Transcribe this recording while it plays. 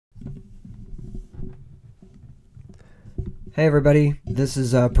Hey everybody, this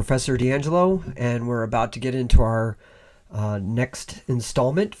is Professor D'Angelo, and we're about to get into our next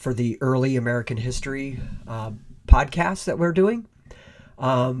installment for the early American history podcast that we're doing.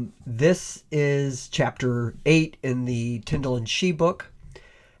 This is chapter 8 in the Tindall and She book,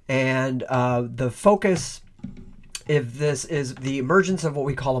 and the focus of this is the emergence of what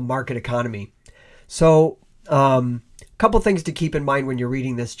we call a market economy. So a couple things to keep in mind when you're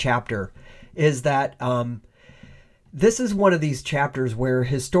reading this chapter is that this is one of these chapters where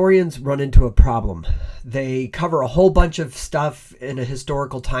historians run into a problem. They cover a whole bunch of stuff in a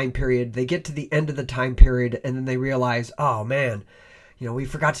historical time period. They get to the end of the time period and then they realize, oh man, we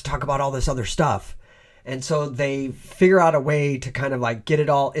forgot to talk about all this other stuff. And so they figure out a way to kind of like get it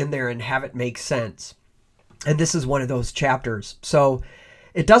all in there and have it make sense. And this is one of those chapters. So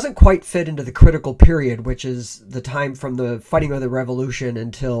it doesn't quite fit into the critical period, which is the time from the fighting of the Revolution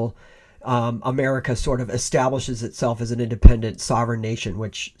until America sort of establishes itself as an independent sovereign nation,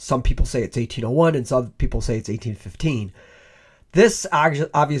 which some people say it's 1801 and some people say it's 1815. This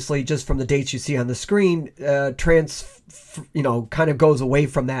obviously, just from the dates you see on the screen, kind of goes away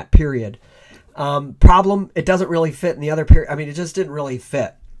from that period. Problem, it doesn't really fit in the other period. I mean, it just didn't really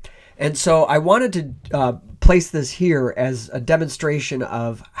fit. And so I wanted to place this here as a demonstration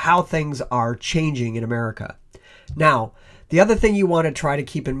of how things are changing in America. Now, the other thing you want to try to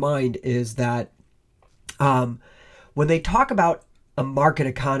keep in mind is that when they talk about a market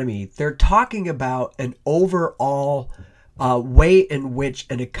economy, they're talking about an overall way in which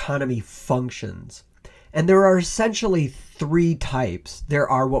an economy functions. And there are essentially three types. There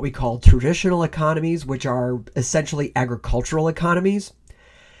are what we call traditional economies, which are essentially agricultural economies.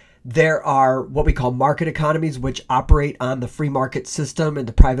 There are what we call market economies, which operate on the free market system and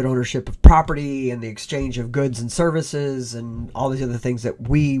the private ownership of property and the exchange of goods and services and all these other things that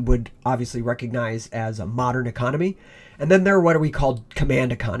we would obviously recognize as a modern economy. And then there are what we call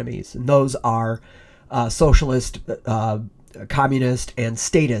command economies. And those are socialist, communist, and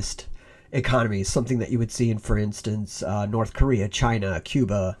statist economies, something that you would see in, for instance, North Korea, China,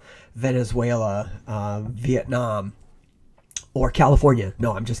 Cuba, Venezuela, Vietnam, or California.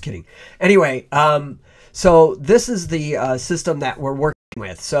 No, I'm just kidding. Anyway, so this is the system that we're working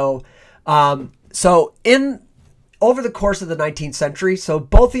with. So over the course of the 19th century, so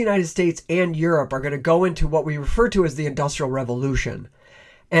both the United States and Europe are going to go into what we refer to as the Industrial Revolution.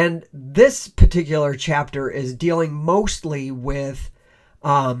 And this particular chapter is dealing mostly with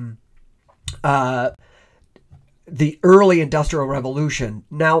the early Industrial Revolution.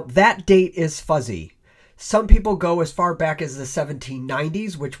 Now, that date is fuzzy. Some people go as far back as the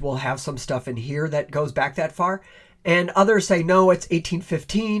 1790s, which will have some stuff in here that goes back that far. And others say, no, it's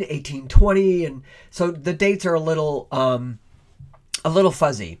 1815, 1820. And so the dates are a little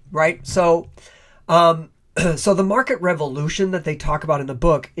fuzzy, right? So, so the market revolution that they talk about in the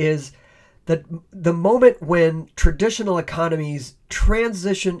book is that the moment when traditional economies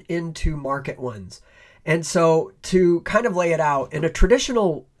transition into market ones. And so to kind of lay it out, in a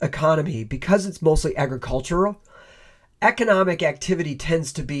traditional economy, because it's mostly agricultural, economic activity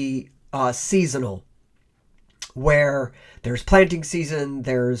tends to be seasonal, where there's planting season,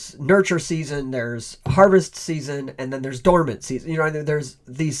 there's nurture season, there's harvest season, and then there's dormant season. There's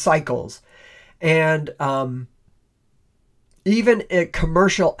these cycles. And even a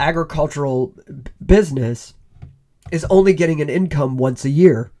commercial agricultural business is only getting an income once a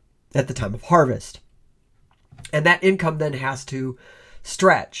year at the time of harvest. And that income then has to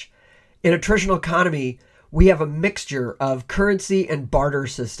stretch. In a traditional economy, we have a mixture of currency and barter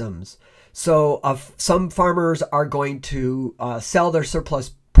systems. So some farmers are going to sell their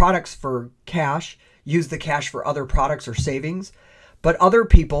surplus products for cash, use the cash for other products or savings. But other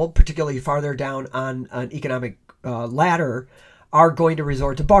people, particularly farther down on an economic ladder, are going to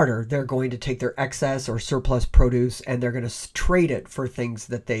resort to barter. They're going to take their excess or surplus produce and they're going to trade it for things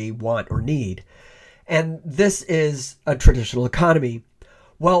that they want or need. And this is a traditional economy.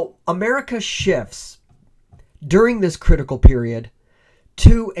 Well, America shifts during this critical period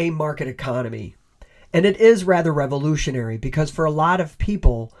to a market economy. And it is rather revolutionary because for a lot of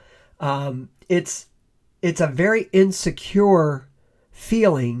people, it's a very insecure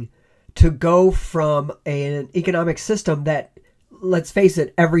feeling to go from an economic system that, let's face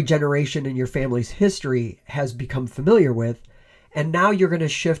it, every generation in your family's history has become familiar with. And now you're going to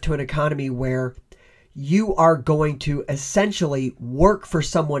shift to an economy where you are going to essentially work for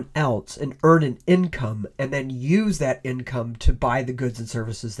someone else and earn an income and then use that income to buy the goods and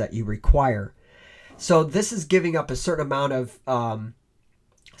services that you require. So this is giving up a certain amount of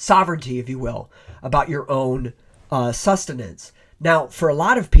sovereignty, if you will, about your own sustenance. Now, for a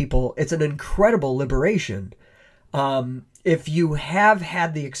lot of people, it's an incredible liberation. if you have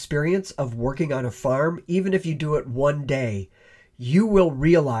had the experience of working on a farm, even if you do it one day, you will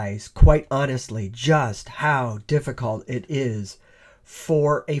realize, quite honestly, just how difficult it is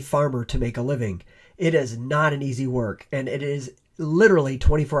for a farmer to make a living. It is not an easy work, and it is literally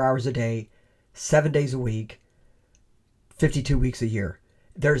 24 hours a day, 7 days a week, 52 weeks a year.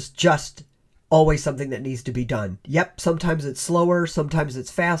 There's just always something that needs to be done. Yep, sometimes it's slower, sometimes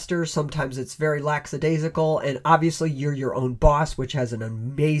it's faster, sometimes it's very lackadaisical, and obviously you're your own boss, which has an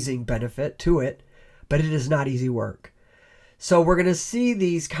amazing benefit to it, but it is not easy work. So we're going to see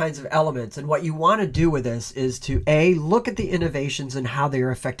these kinds of elements, and what you want to do with this is to A, look at the innovations and how they are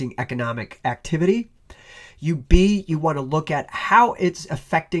affecting economic activity. You want to look at how it's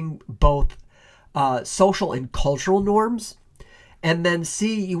affecting both social and cultural norms. And then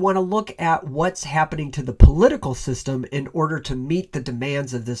C, you want to look at what's happening to the political system in order to meet the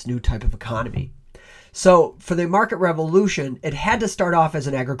demands of this new type of economy. So for the market revolution, it had to start off as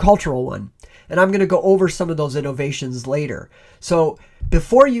an agricultural one. And I'm going to go over some of those innovations later. So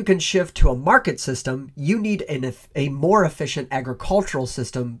before you can shift to a market system, you need a more efficient agricultural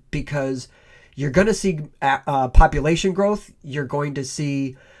system, because you're going to see population growth. You're going to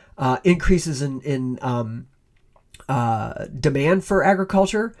see increases in demand for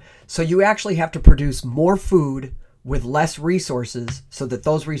agriculture. So you actually have to produce more food with less resources so that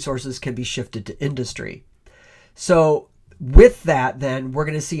those resources can be shifted to industry. So with that, then, we're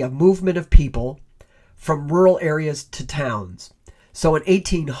going to see a movement of people from rural areas to towns. So in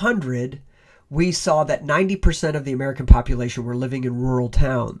 1800, we saw that 90% of the American population were living in rural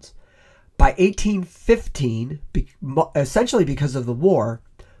towns. By 1815, essentially because of the war,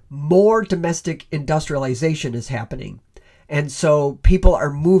 more domestic industrialization is happening. And so people are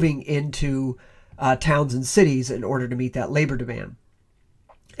moving into towns and cities in order to meet that labor demand.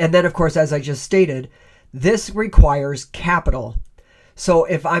 And then, of course, as I just stated, this requires capital. So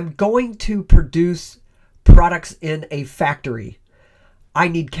if I'm going to produce products in a factory, I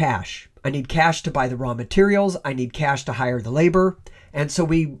need cash. I need cash to buy the raw materials. I need cash to hire the labor. And so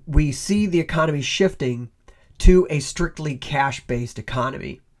we see the economy shifting to a strictly cash-based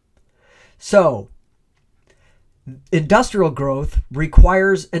economy. So industrial growth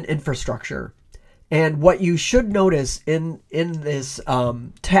requires an infrastructure. And what you should notice in this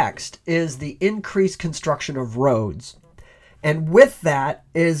text is the increased construction of roads. And with that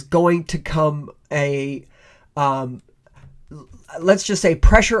is going to come a, let's just say,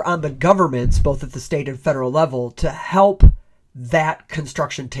 pressure on the governments, both at the state and federal level, to help that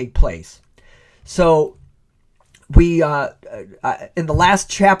construction take place. So we, in the last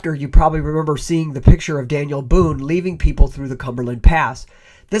chapter, you probably remember seeing the picture of Daniel Boone leaving people through the Cumberland Pass.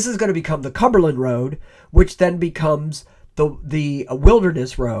 This is going to become the Cumberland Road, which then becomes the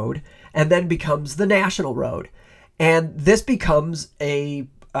Wilderness Road, and then becomes the National Road. And this becomes a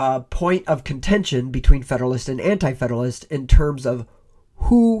point of contention between Federalist and Anti-Federalist in terms of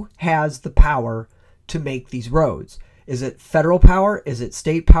who has the power to make these roads. Is it federal power? Is it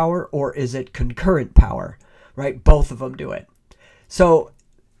state power? Or is it concurrent power? Right? Both of them do it. So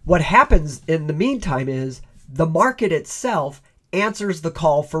what happens in the meantime is the market itself answers the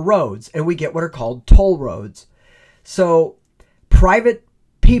call for roads, and we get what are called toll roads. So private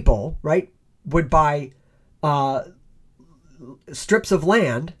people, right, would buy strips of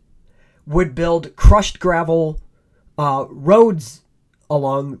land, would build crushed gravel roads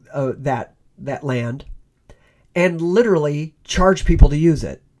along that land, and literally charge people to use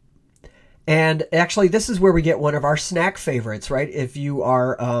it. And actually, this is where we get one of our snack favorites, right? If you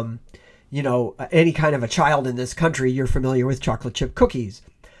are you know, any kind of a child in this country, you're familiar with chocolate chip cookies.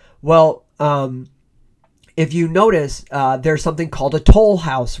 Well, if you notice, there's something called a toll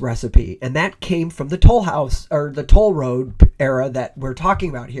house recipe, and that came from the toll house or the toll road era that we're talking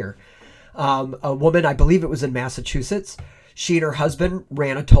about here. A woman, I believe it was in Massachusetts, she and her husband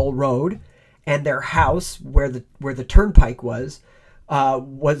ran a toll road, and their house, where the turnpike was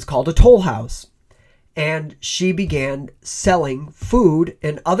called a toll house. And she began selling food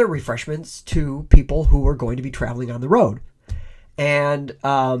and other refreshments to people who were going to be traveling on the road. And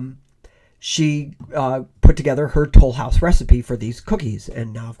she put together her Toll House recipe for these cookies.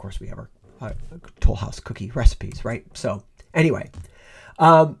 And now, of course, we have our Toll House cookie recipes, right? So anyway,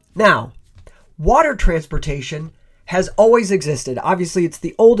 now, water transportation has always existed. Obviously, it's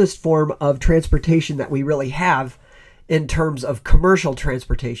the oldest form of transportation that we really have in terms of commercial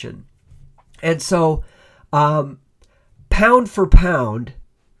transportation. And so, pound for pound,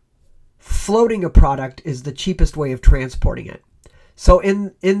 floating a product is the cheapest way of transporting it. So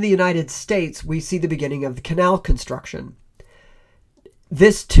in the United States, we see the beginning of the canal construction.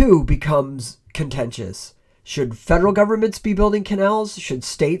 This too becomes contentious Should federal governments be building canals? Should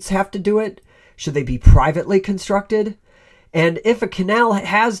states have to do it? Should they be privately constructed? And if a canal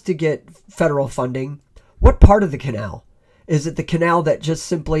has to get federal funding, what part of the canal? Is it the canal that just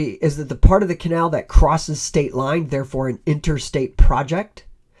simply, is it the part of the canal that crosses state line, therefore an interstate project?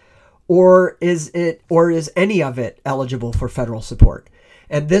 Or is any of it eligible for federal support?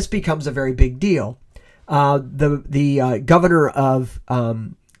 And this becomes a very big deal. The governor of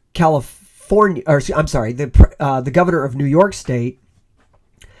California, or I'm sorry, the governor of New York State,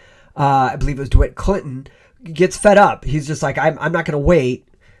 I believe it was DeWitt Clinton, gets fed up. He's just like, I'm not going to wait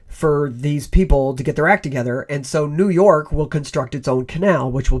for these people to get their act together. And so New York will construct its own canal,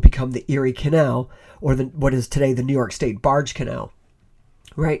 which will become the Erie Canal, or what is today the New York State Barge Canal,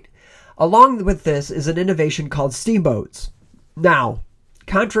 right? Along with this is an innovation called steamboats. Now,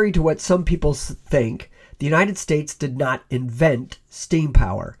 contrary to what some people think, the United States did not invent steam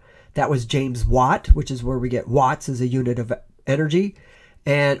power. That was James Watt, which is where we get watts as a unit of energy,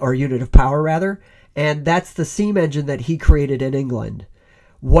 or unit of power rather. And that's the steam engine that he created in England.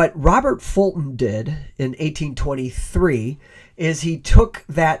 What Robert Fulton did in 1823 is he took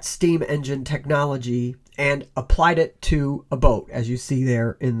that steam engine technology and applied it to a boat, as you see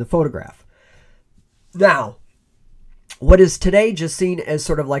there in the photograph. Now, what is today just seen as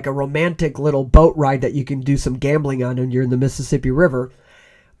sort of like a romantic little boat ride that you can do some gambling on when you're in the Mississippi River,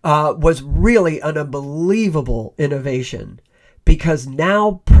 was really an unbelievable innovation, because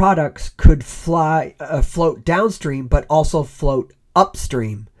now products could float downstream, but also float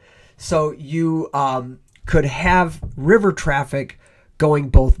upstream. So you could have river traffic going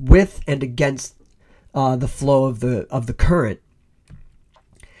both with and against the flow of the current.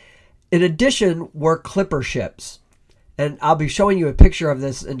 In addition, were clipper ships. And I'll be showing you a picture of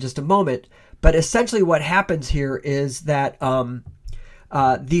this in just a moment. But essentially what happens here is that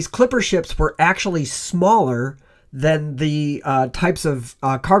these clipper ships were actually smaller than the types of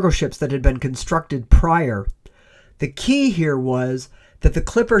cargo ships that had been constructed prior. The key here was that the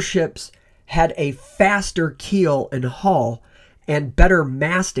clipper ships had a faster keel and hull and better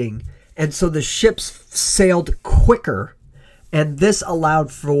masting, and so the ships sailed quicker, and this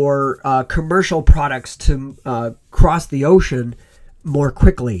allowed for commercial products to cross the ocean more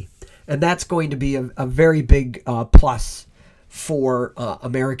quickly, and that's going to be a very big plus for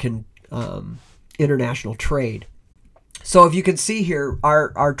American international trade. So if you can see here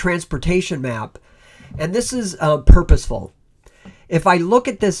our transportation map, and this is purposeful. If I look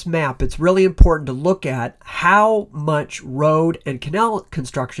at this map, it's really important to look at how much road and canal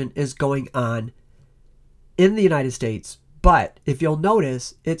construction is going on in the United States. But if you'll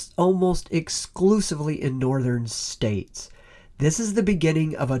notice, it's almost exclusively in northern states. This is the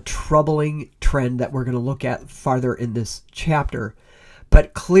beginning of a troubling trend that we're going to look at farther in this chapter.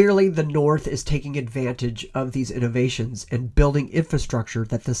 But clearly the North is taking advantage of these innovations and building infrastructure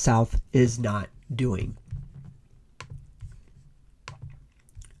that the South is not doing.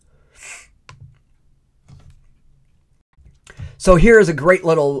 So here is a great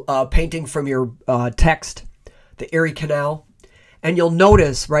little painting from your text, the Erie Canal. And you'll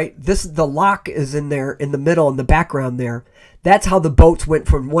notice, right, the lock is in there in the middle in the background there. That's how the boats went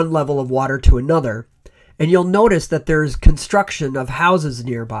from one level of water to another. And you'll notice that there's construction of houses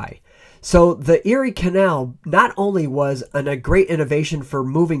nearby. So the Erie Canal not only was a great innovation for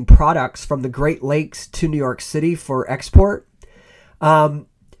moving products from the Great Lakes to New York City for export,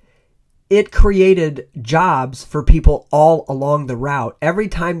 it created jobs for people all along the route. Every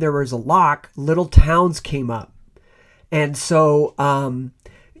time there was a lock, little towns came up. And so,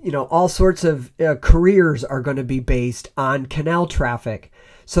 all sorts of careers are going to be based on canal traffic.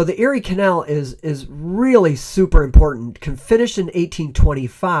 So the Erie Canal is really super important. Finished in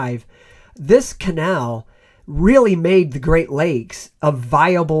 1825, this canal really made the Great Lakes a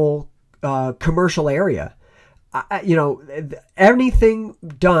viable commercial area. Anything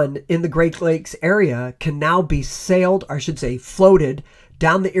done in the Great Lakes area can now be sailed, or I should say floated,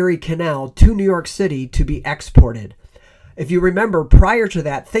 down the Erie Canal to New York City to be exported. If you remember, prior to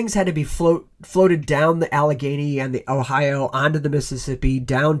that, things had to be floated down the Allegheny and the Ohio onto the Mississippi,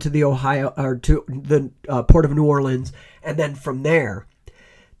 down to the Ohio or to the port of New Orleans, and then from there.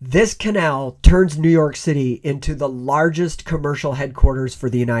 This canal turns New York City into the largest commercial headquarters for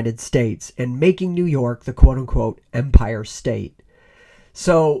the United States and making New York the quote-unquote Empire State.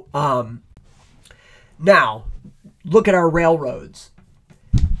 So now, look at our railroads.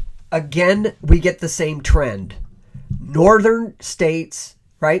 Again, we get the same trend. Northern states,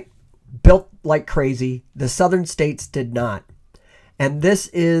 right, built like crazy. The southern states did not. And this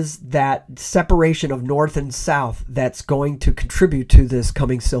is that separation of North and South that's going to contribute to this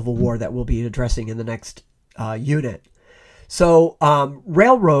coming Civil War that we'll be addressing in the next unit. So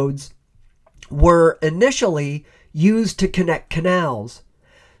railroads were initially used to connect canals.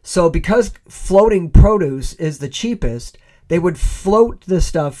 So because floating produce is the cheapest, they would float the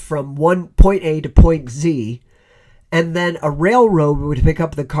stuff from point A to point Z, and then a railroad would pick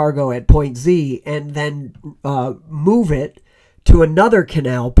up the cargo at point Z and then move it to another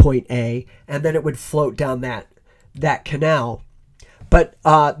canal, point A, and then it would float down that canal. But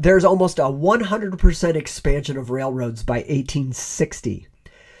there's almost a 100% expansion of railroads by 1860.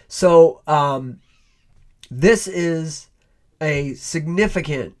 So this is a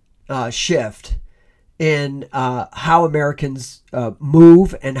significant shift in how Americans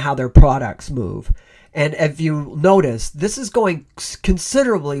move and how their products move. And if you notice, this is going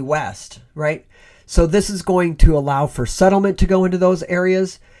considerably west, right? So this is going to allow for settlement to go into those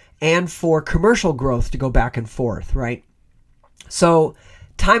areas and for commercial growth to go back and forth, right? So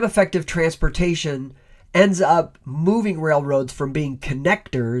time-effective transportation ends up moving railroads from being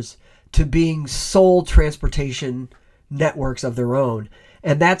connectors to being sole transportation networks of their own.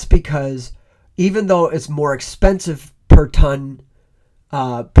 And that's because even though it's more expensive per ton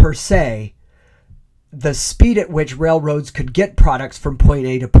per se, the speed at which railroads could get products from point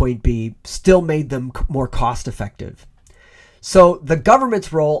A to point B still made them more cost effective. So the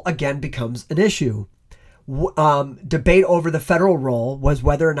government's role again becomes an issue. Debate over the federal role was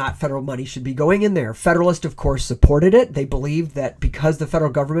whether or not federal money should be going in there. Federalists, of course, supported it. They believed that because the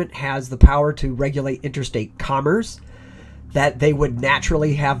federal government has the power to regulate interstate commerce, that they would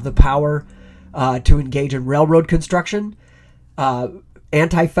naturally have the power to engage in railroad construction.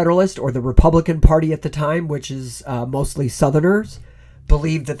 Anti-Federalist, or the Republican Party at the time, which is mostly Southerners,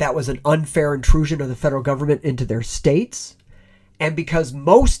 believed that that was an unfair intrusion of the federal government into their states. And because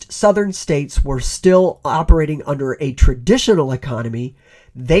most Southern states were still operating under a traditional economy,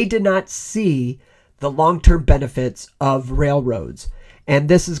 they did not see the long-term benefits of railroads. And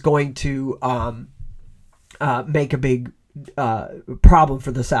this is going to make a big problem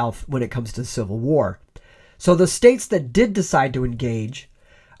for the South when it comes to the Civil War. So the states that did decide to engage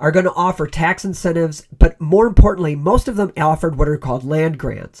are going to offer tax incentives, but more importantly, most of them offered what are called land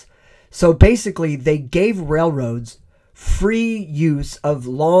grants. So basically, they gave railroads free use of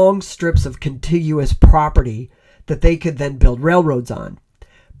long strips of contiguous property that they could then build railroads on.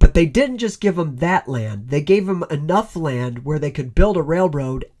 But they didn't just give them that land. They gave them enough land where they could build a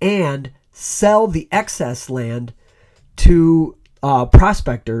railroad and sell the excess land to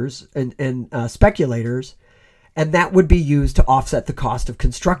prospectors and speculators, and that would be used to offset the cost of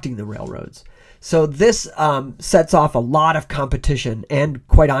constructing the railroads. So this sets off a lot of competition and,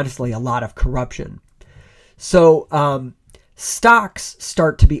 quite honestly, a lot of corruption. So stocks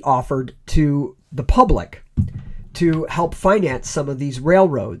start to be offered to the public to help finance some of these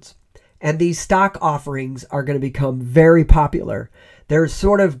railroads. And these stock offerings are going to become very popular. They're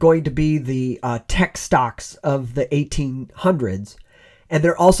sort of going to be the tech stocks of the 1800s. And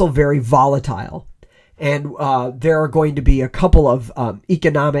they're also very volatile. And there are going to be a couple of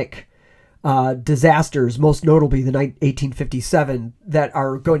economic disasters, most notably the 1857, that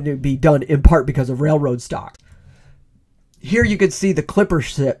are going to be done in part because of railroad stocks. Here you can see the clipper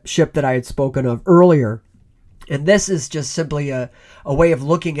ship that I had spoken of earlier. And this is just simply a way of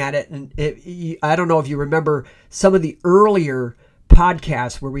looking at it. And I don't know if you remember some of the earlier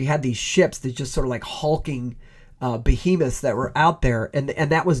podcasts where we had these ships that just sort of like hulking behemoths that were out there. And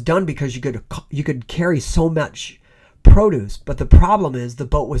that was done because you could carry so much produce. But the problem is the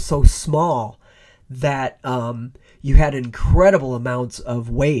boat was so small that you had incredible amounts of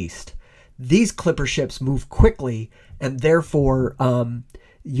waste. These clipper ships move quickly, and therefore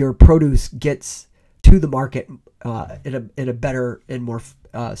your produce gets to the market in a better and more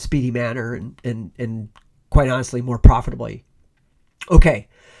speedy manner and quite honestly more profitably. Okay,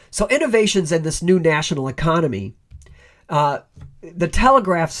 so innovations in this new national economy. The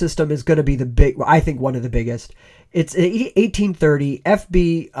telegraph system is going to be I think one of the biggest. It's 1830.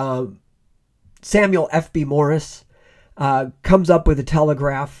 Samuel F.B. Morse comes up with a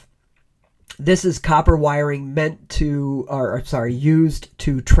telegraph. This is copper wiring used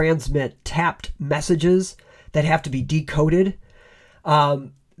to transmit tapped messages that have to be decoded.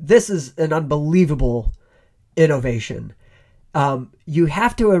 This is an unbelievable innovation. You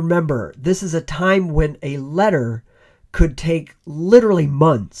have to remember, this is a time when a letter could take literally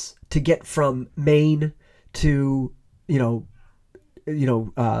months to get from Maine to, the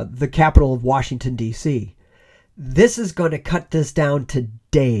capital of Washington, D.C. This is going to cut this down to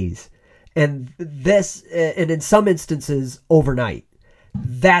days. And in some instances, overnight.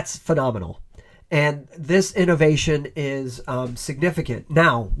 That's phenomenal. And this innovation is significant.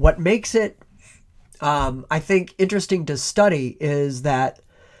 Now, what makes it I think interesting to study is that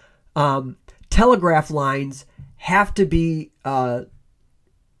telegraph lines have to be,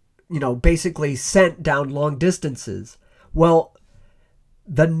 basically sent down long distances. Well,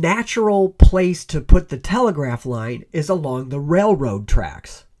 the natural place to put the telegraph line is along the railroad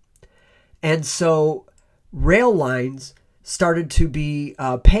tracks. And so rail lines started to be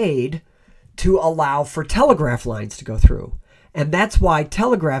paid to allow for telegraph lines to go through. And that's why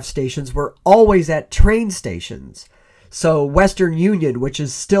telegraph stations were always at train stations. So Western Union, which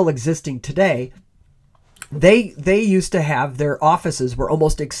is still existing today, they used to have their offices were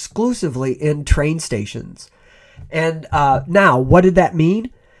almost exclusively in train stations. And now, what did that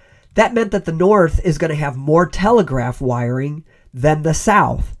mean? That meant that the North is going to have more telegraph wiring than the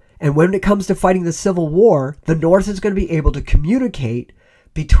South. And when it comes to fighting the Civil War, the North is going to be able to communicate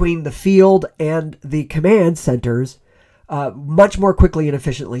between the field and the command centers much more quickly and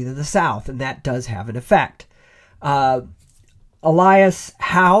efficiently than the South. And that does have an effect. Elias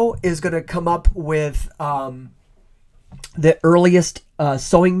Howe is going to come up with the earliest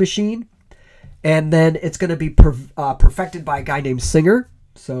sewing machine. And then it's going to be perfected by a guy named Singer.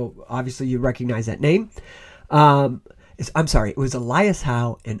 So obviously you recognize that name. I'm sorry, it was Elias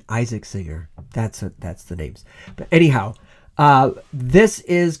Howe and Isaac Singer. That's the names. But anyhow, this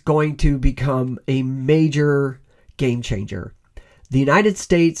is going to become a major game changer. The United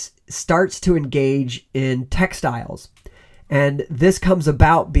States starts to engage in textiles. And this comes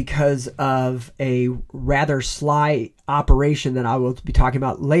about because of a rather sly operation that I will be talking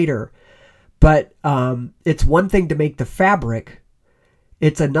about later. But it's one thing to make the fabric.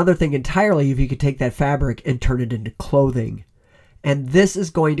 It's another thing entirely if you could take that fabric and turn it into clothing. And this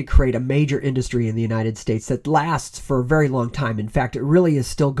is going to create a major industry in the United States that lasts for a very long time. In fact, it really is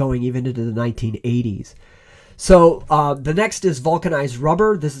still going even into the 1980s. So the next is vulcanized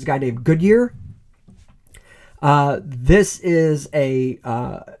rubber. This is a guy named Goodyear. This is a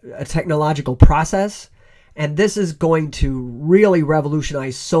technological process. And this is going to really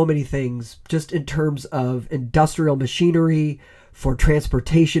revolutionize so many things just in terms of industrial machinery for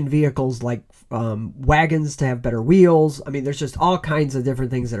transportation vehicles like wagons to have better wheels. I mean, there's just all kinds of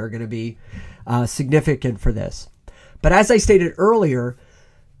different things that are going to be significant for this. But as I stated earlier,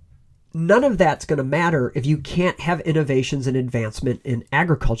 none of that's going to matter if you can't have innovations and advancement in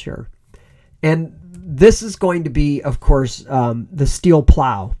agriculture. And this is going to be, of course, the steel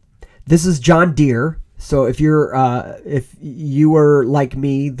plow. This is John Deere. So if you were like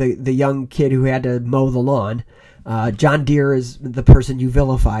me, the young kid who had to mow the lawn, John Deere is the person you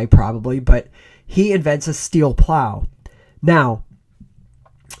vilify probably, but he invents a steel plow. Now,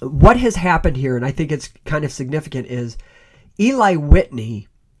 what has happened here, and I think it's kind of significant, is Eli Whitney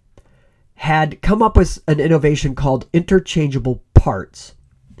had come up with an innovation called interchangeable parts,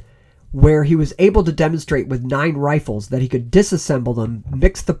 where he was able to demonstrate with 9 rifles that he could disassemble them,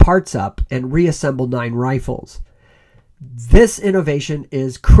 mix the parts up, and reassemble 9 rifles. This innovation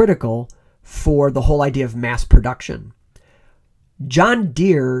is critical for the whole idea of mass production. John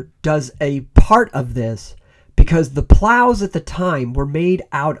Deere does a part of this because the plows at the time were made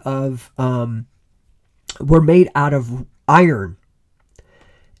out of iron.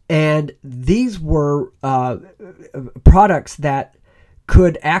 And these were products that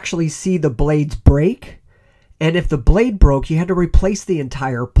could actually see the blades break. And if the blade broke, you had to replace the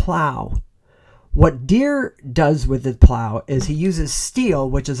entire plow. What Deere does with the plow is he uses steel,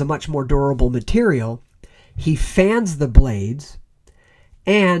 which is a much more durable material. He fans the blades,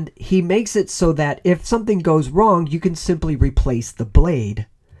 and he makes it so that if something goes wrong, you can simply replace the blade.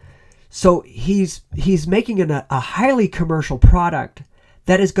 So he's making a highly commercial product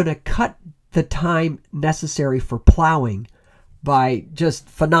that is going to cut the time necessary for plowing by just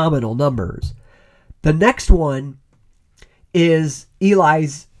phenomenal numbers. The next one is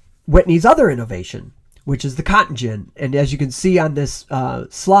Whitney's other innovation, which is the cotton gin. And as you can see on this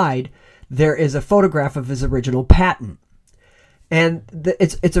slide, there is a photograph of his original patent. And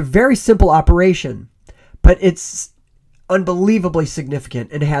it's a very simple operation, but it's unbelievably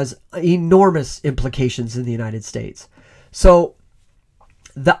significant and has enormous implications in the United States. So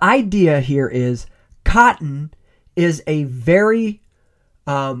the idea here is cotton is a very,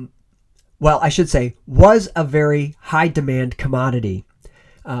 was a very high demand commodity.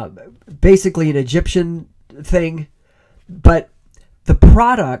 Basically an Egyptian thing, but the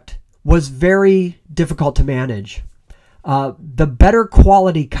product was very difficult to manage. The better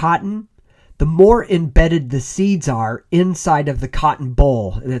quality cotton, the more embedded the seeds are inside of the cotton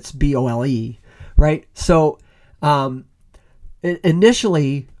boll, and it's B-O-L-E, right? So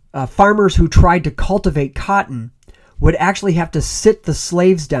initially, farmers who tried to cultivate cotton would actually have to sit the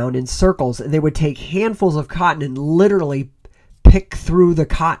slaves down in circles, and they would take handfuls of cotton and literally pick through the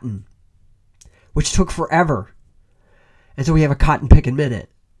cotton, which took forever. And so we have a cotton picking minute.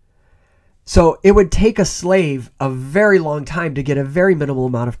 So it would take a slave a very long time to get a very minimal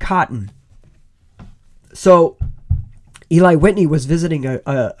amount of cotton. So Eli Whitney was visiting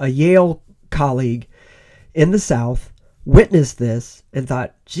a Yale colleague in the South, witnessed this, and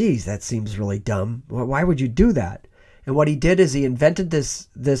thought, geez, that seems really dumb. Well, why would you do that? And what he did is he invented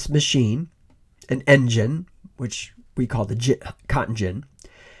this machine, an engine, which we call the cotton gin.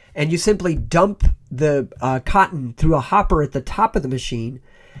 And you simply dump the cotton through a hopper at the top of the machine,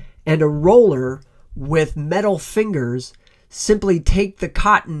 and a roller with metal fingers simply take the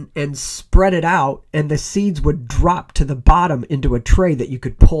cotton and spread it out, and the seeds would drop to the bottom into a tray that you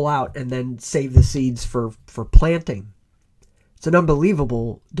could pull out and then save the seeds for planting. It's an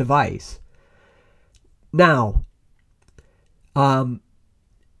unbelievable device. Now,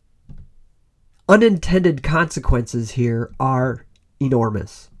 unintended consequences here are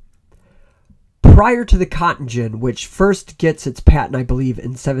enormous. Prior to the cotton gin, which first gets its patent, I believe,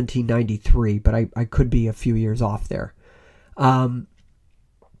 in 1793, but I could be a few years off there,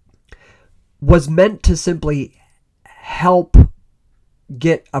 was meant to simply help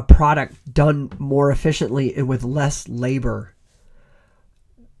get a product done more efficiently and with less labor.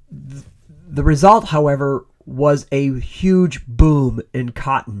 The result, however, was a huge boom in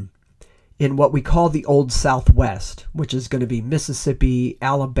cotton in what we call the Old Southwest, which is going to be Mississippi,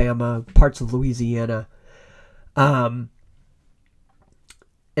 Alabama, parts of Louisiana, and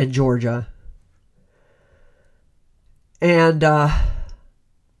Georgia. And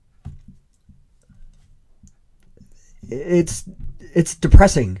it's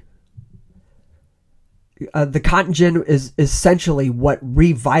depressing. The cotton gin is essentially what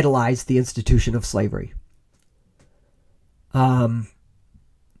revitalized the institution of slavery.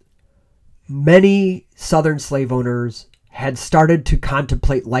 Many Southern slave owners had started to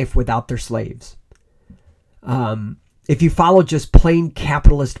contemplate life without their slaves. If you follow just plain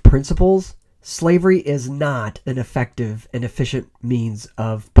capitalist principles, slavery is not an effective and efficient means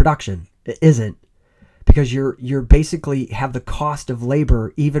of production. It isn't, because you're basically have the cost of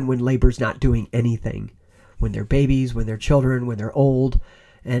labor even when labor's not doing anything. When they're babies, when they're children, when they're old,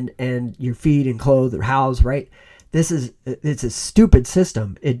 and you feed and clothe or house, right? It's a stupid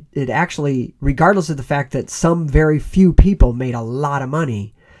system. It actually, regardless of the fact that some very few people made a lot of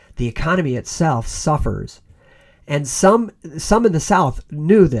money, the economy itself suffers. And some in the South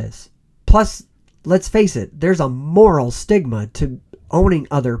knew this. Plus, let's face it, there's a moral stigma to owning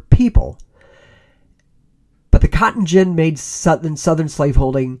other people. But the cotton gin made Southern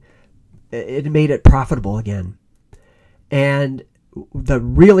slaveholding, it made it profitable again. And the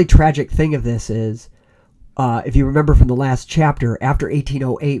really tragic thing of this is, if you remember from the last chapter, after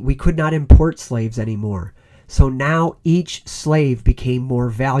 1808, we could not import slaves anymore. So now each slave became more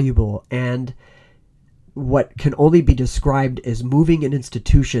valuable, and what can only be described as moving an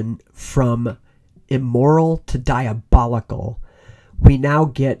institution from immoral to diabolical. We now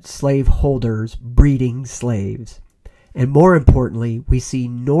get slave holders breeding slaves. And more importantly, we see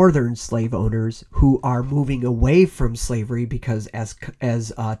northern slave owners who are moving away from slavery because as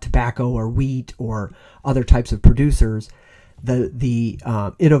tobacco or wheat or other types of producers, the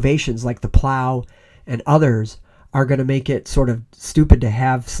innovations like the plow and others are going to make it sort of stupid to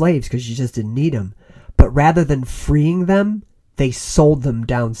have slaves because you just didn't need them. But rather than freeing them, they sold them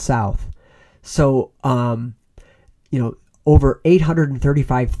down south. So, over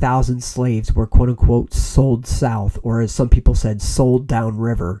 835,000 slaves were quote unquote sold south, or as some people said, sold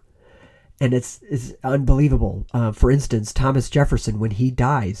downriver. And it's unbelievable. For instance, Thomas Jefferson, when he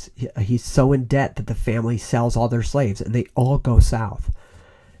dies, he's so in debt that the family sells all their slaves and they all go south.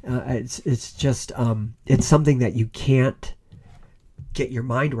 It's just, it's something that you can't get your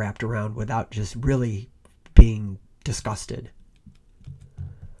mind wrapped around without just really being disgusted.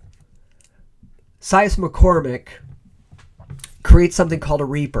 Silas McCormick creates something called a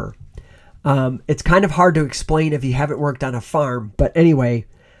reaper. It's kind of hard to explain if you haven't worked on a farm, but anyway,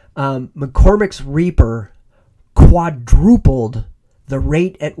 McCormick's reaper quadrupled the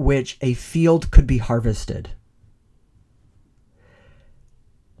rate at which a field could be harvested.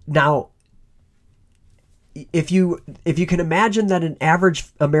 Now, if you can imagine that an average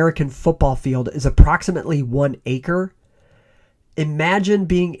American football field is approximately 1 acre, imagine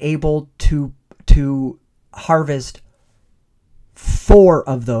being able to harvest 4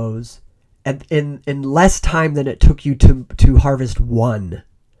 of those in less time than it took you to harvest 1.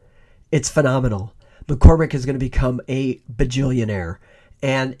 It's phenomenal. McCormick is going to become a bajillionaire,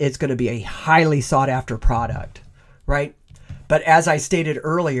 and it's going to be a highly sought after product, right? But as I stated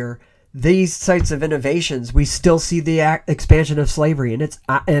earlier, these types of innovations, we still see the expansion of slavery. And it's,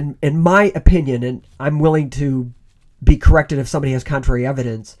 and in my opinion, and I'm willing to be corrected if somebody has contrary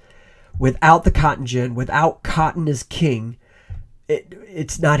evidence, without the cotton gin, without cotton as king,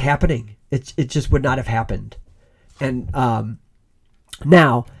 it's not happening. It just would not have happened. And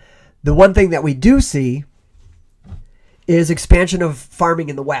now, the one thing that we do see is expansion of farming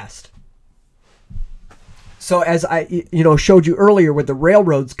in the West. So as I showed you earlier with the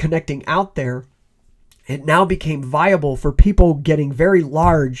railroads connecting out there, it now became viable for people getting very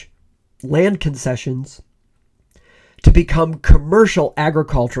large land concessions to become commercial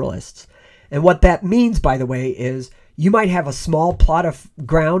agriculturalists. And what that means, by the way, is you might have a small plot of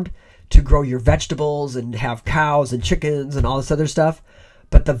ground to grow your vegetables and have cows and chickens and all this other stuff,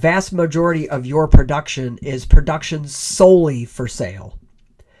 but the vast majority of your production is production solely for sale.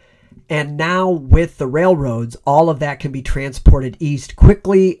 And now with the railroads, all of that can be transported east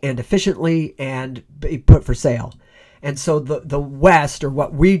quickly and efficiently and be put for sale. And so the West, or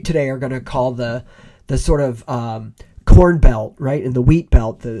what we today are going to call the sort of corn belt, right, and the wheat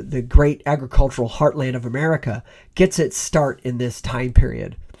belt, the great agricultural heartland of America, gets its start in this time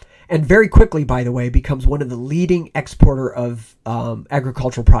period. And very quickly, by the way, becomes one of the leading exporter of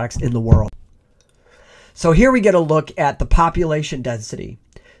agricultural products in the world. So here we get a look at the population density.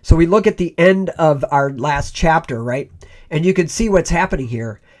 So we look at the end of our last chapter, right? And you can see what's happening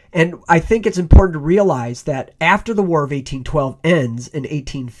here. And I think it's important to realize that after the War of 1812 ends in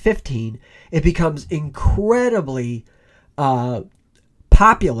 1815, it becomes incredibly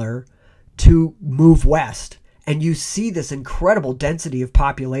popular to move west. And you see this incredible density of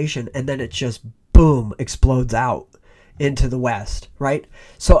population, and then it just, boom, explodes out into the West, right?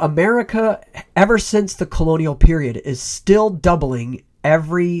 So America, ever since the colonial period, is still doubling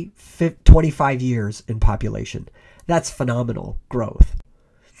every 25 years in population. That's phenomenal growth.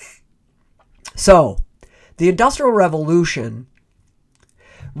 So the Industrial Revolution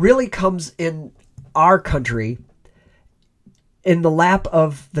really comes in our country in the lap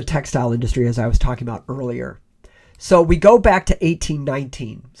of the textile industry, as I was talking about earlier. So we go back to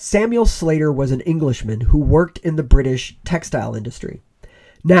 1819. Samuel Slater was an Englishman who worked in the British textile industry.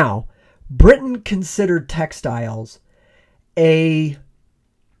 Now, Britain considered textiles a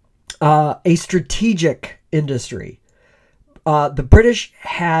strategic industry. The British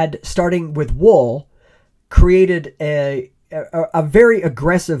had, starting with wool, created a very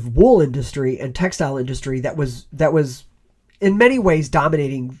aggressive wool industry and textile industry that was in many ways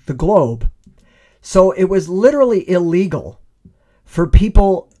dominating the globe. So it was literally illegal for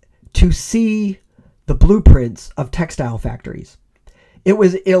people to see the blueprints of textile factories. It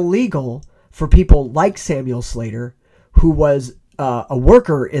was illegal for people like Samuel Slater, who was a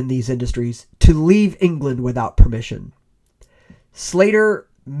worker in these industries, to leave England without permission. Slater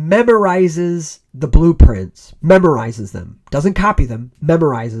memorizes the blueprints, memorizes them, doesn't copy them,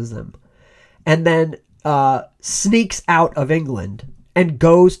 memorizes them, and then sneaks out of England and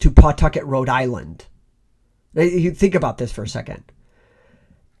goes to Pawtucket, Rhode Island. Now, you think about this for a second.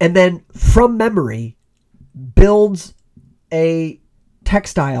 And then from memory builds a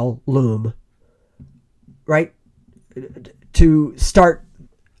textile loom, right, to start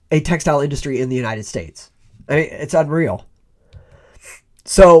a textile industry in the United States. I mean, it's unreal.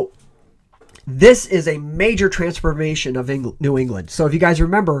 So this is a major transformation of New England. So if you guys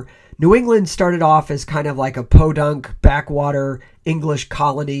remember, New England started off as kind of like a podunk, backwater English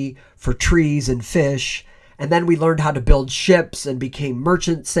colony for trees and fish. And then we learned how to build ships and became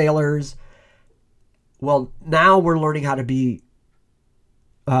merchant sailors. Well, now we're learning how to be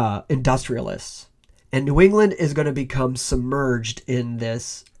industrialists. And New England is going to become submerged in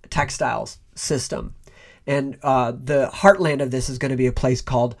this textiles system. And the heartland of this is going to be a place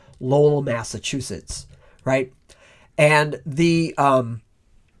called Lowell, Massachusetts, right? And the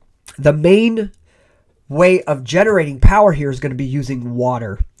main way of generating power here is going to be using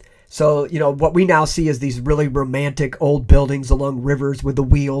water. So, what we now see is these really romantic old buildings along rivers with the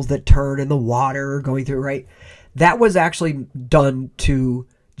wheels that turn and the water going through, right? That was actually done to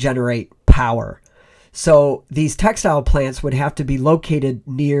generate power. So these textile plants would have to be located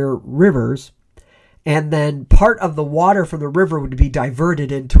near rivers, and then part of the water from the river would be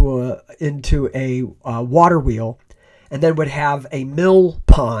diverted into a water wheel, and then would have a mill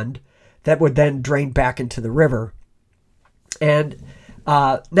pond that would then drain back into the river. And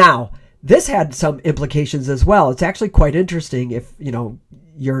now, this had some implications as well. It's actually quite interesting if,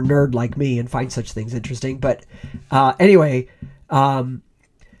 you're a nerd like me and find such things interesting. But anyway,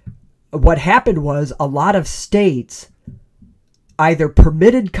 what happened was a lot of states either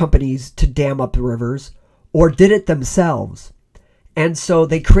permitted companies to dam up the rivers or did it themselves. And so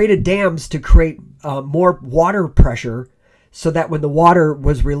they created dams to create more water pressure so that when the water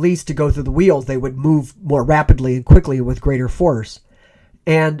was released to go through the wheels, they would move more rapidly and quickly with greater force.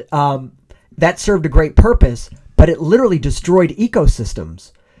 And that served a great purpose, but it literally destroyed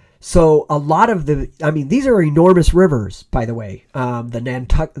ecosystems. So a lot of these are enormous rivers, by the way.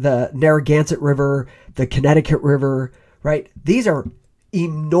 The Narragansett River, the Connecticut River, right? These are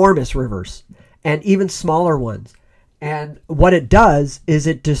enormous rivers, and even smaller ones. And what it does is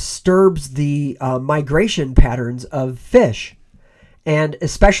it disturbs the migration patterns of fish, and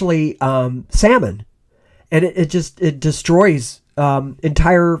especially salmon. And it destroys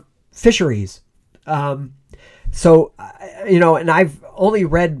entire fisheries. And I've only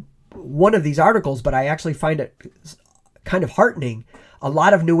read one of these articles, but I actually find it kind of heartening. A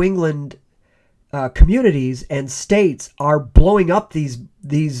lot of New England communities and states are blowing up these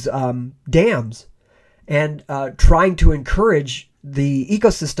dams and trying to encourage the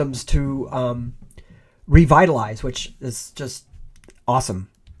ecosystems to revitalize, which is just awesome.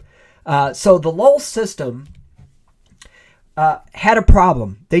 So the Lowell system had a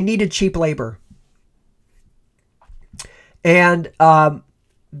problem. They needed cheap labor. And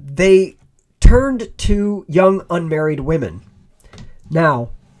they turned to young unmarried women. Now,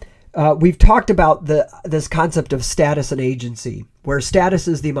 we've talked about this concept of status and agency, where status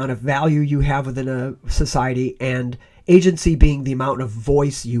is the amount of value you have within a society, and agency being the amount of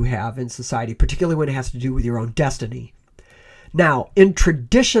voice you have in society, particularly when it has to do with your own destiny. Now, in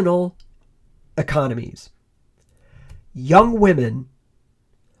traditional economies, young women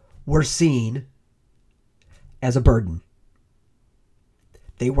were seen as a burden.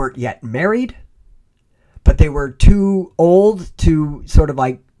 They weren't yet married, but they were too old to sort of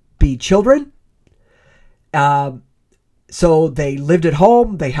like be children. So they lived at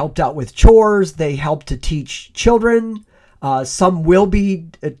home. They helped out with chores. They helped to teach children. Some will be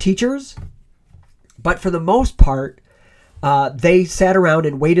teachers. But for the most part, they sat around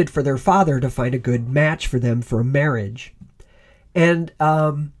and waited for their father to find a good match for them for a marriage. And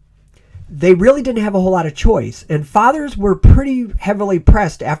they really didn't have a whole lot of choice. And fathers were pretty heavily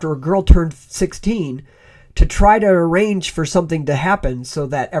pressed after a girl turned 16 to try to arrange for something to happen so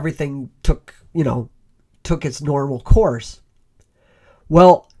that everything took its normal course.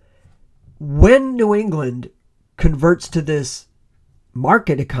 Well, when New England converts to this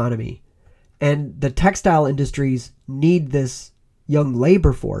market economy and the textile industries need this young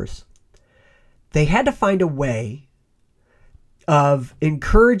labor force, they had to find a way of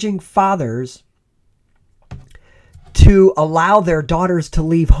encouraging fathers to allow their daughters to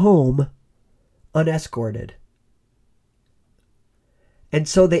leave home unescorted. And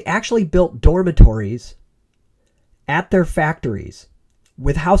so they actually built dormitories at their factories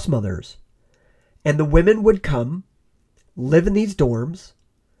with house mothers. And the women would come, live in these dorms,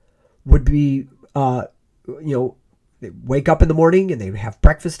 would be, they'd wake up in the morning and they would have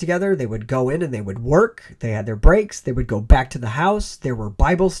breakfast together. They would go in and they would work. They had their breaks. They would go back to the house. There were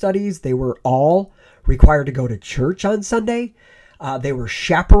Bible studies. They were all required to go to church on Sunday. They were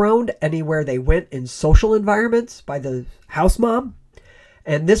chaperoned anywhere they went in social environments by the house mom.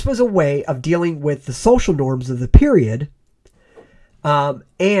 And this was a way of dealing with the social norms of the period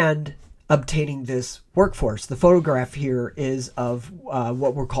and obtaining this workforce. The photograph here is of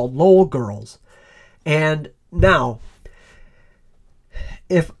what were called Lowell girls. And now,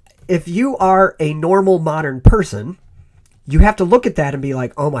 if you are a normal modern person, you have to look at that and be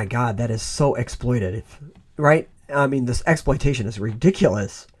like, oh my God, that is so exploitative, right? I mean, this exploitation is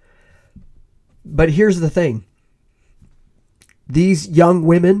ridiculous. But here's the thing. These young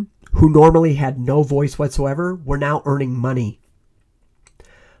women who normally had no voice whatsoever were now earning money,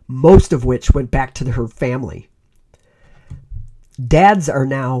 most of which went back to her family. Dads are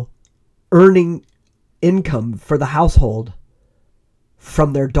now earning income for the household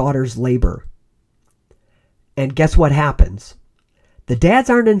from their daughter's labor. And guess what happens? The dads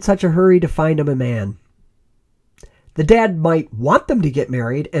aren't in such a hurry to find them a man. The dad might want them to get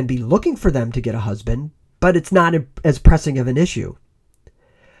married and be looking for them to get a husband, but it's not as pressing of an issue.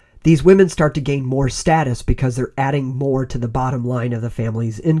 These women start to gain more status because they're adding more to the bottom line of the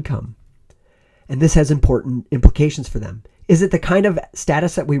family's income. And this has important implications for them. Is it the kind of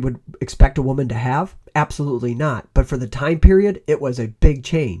status that we would expect a woman to have? Absolutely not. But for the time period, it was a big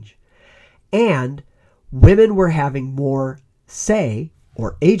change. And women were having more say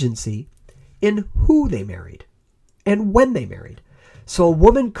or agency in who they married and when they married. So a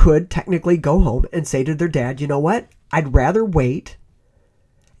woman could technically go home and say to their dad, you know what? I'd rather wait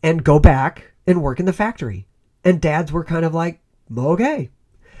and go back and work in the factory. And dads were kind of like, okay.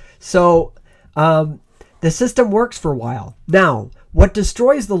 So The system works for a while. Now, what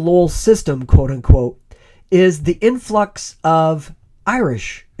destroys the Lowell system, quote unquote, is the influx of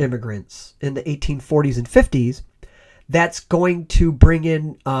Irish immigrants in the 1840s and 50s that's going to bring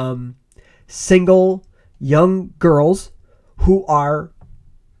in single young girls who are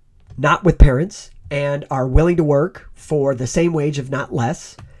not with parents and are willing to work for the same wage, if not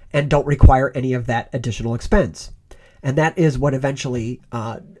less, and don't require any of that additional expense. And that is what eventually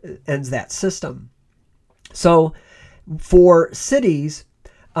ends that system. So for cities,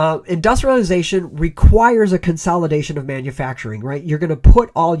 industrialization requires a consolidation of manufacturing, right? You're going to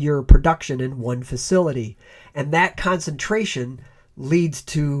put all your production in one facility, and that concentration leads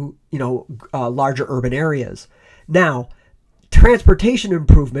to, larger urban areas. Now, transportation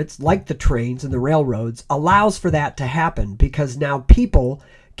improvements like the trains and the railroads allows for that to happen because now people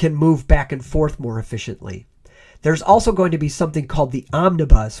can move back and forth more efficiently. There's also going to be something called the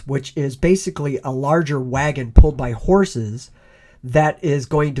omnibus, which is basically a larger wagon pulled by horses that is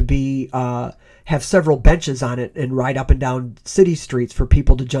going to be have several benches on it and ride up and down city streets for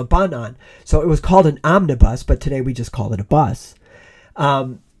people to jump on. So it was called an omnibus, but today we just call it a bus.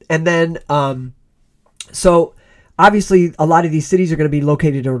 So obviously a lot of these cities are going to be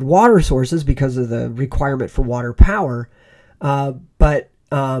located at water sources because of the requirement for water power. But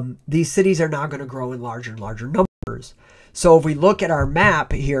these cities are now going to grow in larger and larger numbers. So if we look at our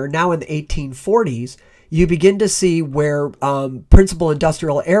map here, now in the 1840s, you begin to see where principal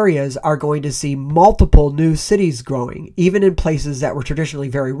industrial areas are going to see multiple new cities growing, even in places that were traditionally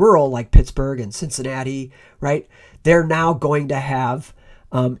very rural, like Pittsburgh and Cincinnati, right? They're now going to have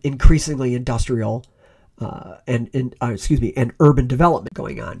increasingly industrial and urban development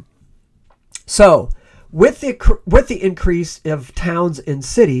going on. So with the increase of towns and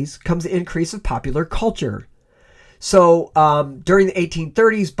cities comes the increase of popular culture. So during the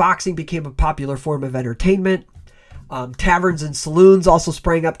 1830s, boxing became a popular form of entertainment. Taverns and saloons also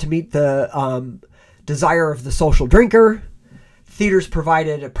sprang up to meet the desire of the social drinker. Theaters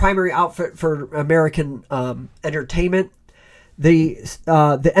provided a primary outfit for American entertainment. The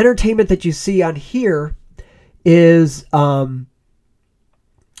entertainment that you see on here is a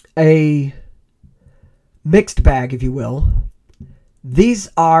mixed bag, if you will. These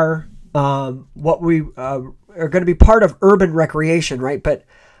are what we are going to be part of urban recreation, right? But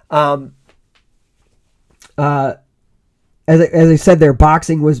as I said there,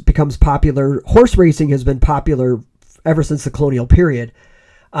 boxing becomes popular. Horse racing has been popular ever since the colonial period.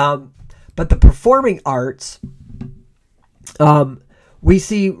 But the performing arts, we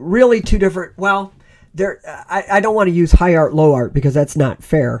see really two different, I don't want to use high art, low art because that's not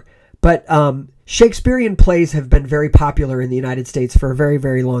fair. But Shakespearean plays have been very popular in the United States for a very,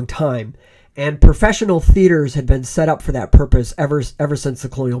 very long time. And professional theaters had been set up for that purpose ever since the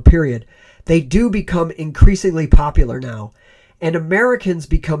colonial period. They do become increasingly popular now. And Americans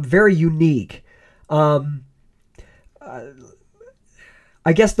become very unique. I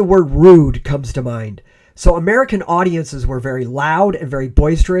guess the word rude comes to mind. So American audiences were very loud and very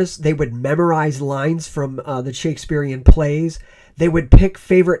boisterous. They would memorize lines from the Shakespearean plays. They would pick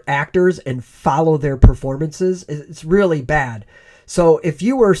favorite actors and follow their performances. It's really bad. So if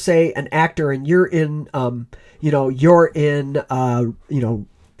you were, say, an actor and you're in,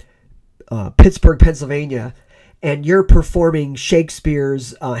 Pittsburgh, Pennsylvania, and you're performing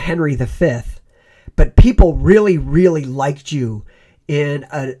Shakespeare's Henry V, but people really, really liked you in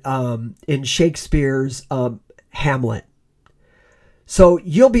Shakespeare's Hamlet. So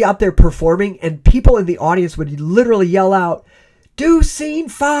you'll be out there performing, and people in the audience would literally yell out, "Do scene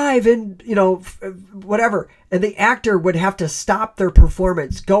 5," and whatever. And the actor would have to stop their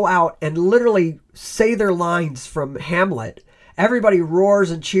performance, go out and literally say their lines from Hamlet. Everybody roars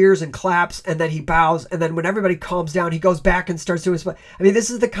and cheers and claps, and then he bows. And then when everybody calms down, he goes back and starts doing his... this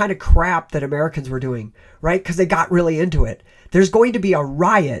is the kind of crap that Americans were doing, right? Because they got really into it. There's going to be a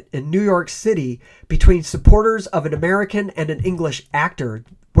riot in New York City between supporters of an American and an English actor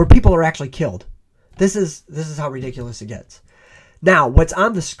where people are actually killed. This is how ridiculous it gets. Now, what's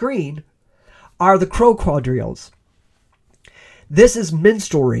on the screen are the crow quadrilles. This is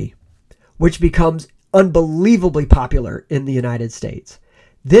minstrelsy, which becomes unbelievably popular in the United States.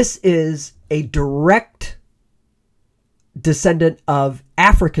 This is a direct descendant of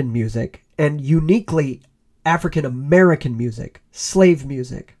African music and uniquely African American music, slave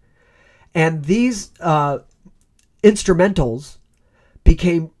music. And these instrumentals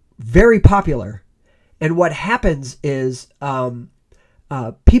became very popular. And what happens is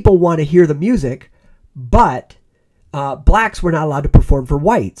people want to hear the music, but blacks were not allowed to perform for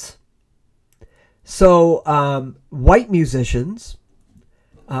whites. So white musicians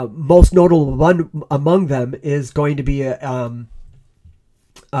Most notable one among them is going to be an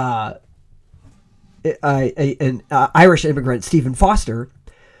Irish immigrant, Stephen Foster.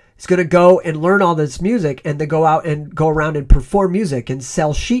 He's going to go and learn all this music and then go out and go around and perform music and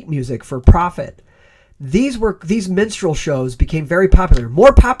sell sheet music for profit. These minstrel shows became very popular,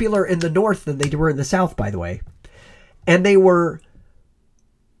 more popular in the North than they were in the South, by the way. And they were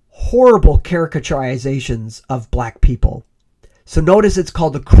horrible caricaturizations of black people. So notice it's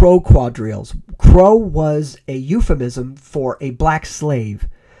called the Crow quadrilles. Crow was a euphemism for a black slave.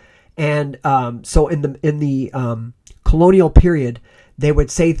 And so in the colonial period, they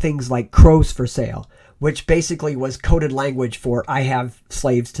would say things like crows for sale, which basically was coded language for I have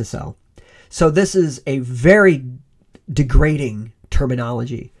slaves to sell. So this is a very degrading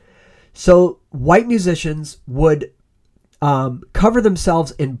terminology. So white musicians would cover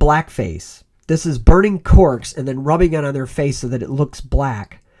themselves in blackface. This is burning corks and then rubbing it on their face so that it looks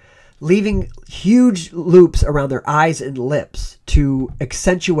black, leaving huge loops around their eyes and lips to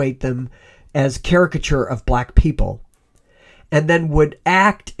accentuate them as caricature of black people, and then would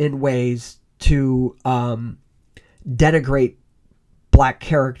act in ways to denigrate black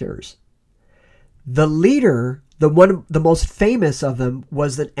characters. The leader, the most famous of them,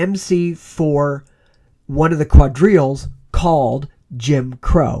 was an MC for one of the quadrilles called Jim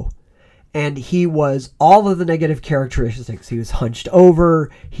Crow. And he was all of the negative characteristics. He was hunched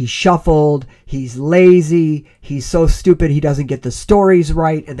over, he shuffled, he's lazy, he's so stupid he doesn't get the stories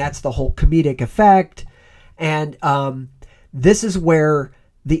right, and that's the whole comedic effect. And this is where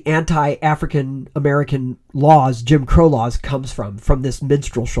the anti-African American laws, Jim Crow laws, comes from this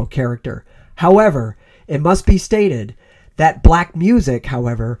minstrel show character. However, it must be stated that black music,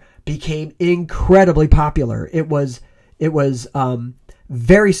 however, became incredibly popular. It was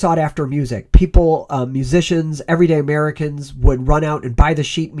very sought after music. People, musicians, everyday Americans would run out and buy the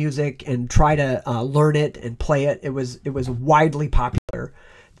sheet music and try to learn it and play it. It was a widely popular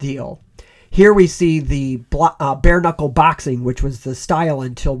deal. Here we see the bare knuckle boxing, which was the style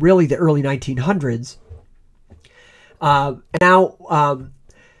until really the early 1900s.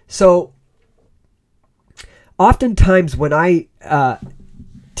 So oftentimes when I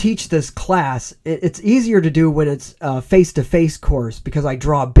teach this class, it's easier to do when it's a face-to-face course, because I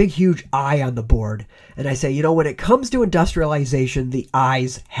draw a big, huge eye on the board. And I say, when it comes to industrialization, the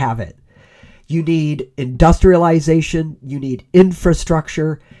eyes have it. You need industrialization, you need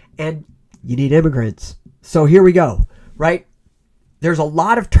infrastructure, and you need immigrants. So here we go, right? There's a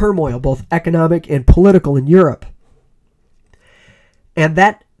lot of turmoil, both economic and political, in Europe. And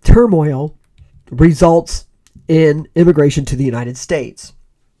that turmoil results in immigration to the United States.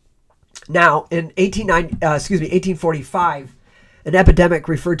 Now, in 1845, an epidemic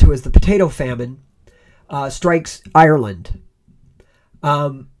referred to as the potato famine strikes Ireland.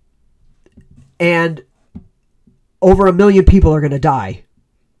 And over 1 million people are going to die.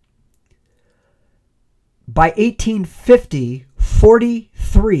 By 1850,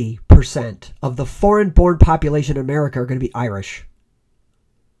 43% of the foreign-born population in America are going to be Irish.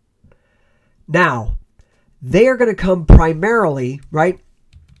 Now, they are going to come primarily, right?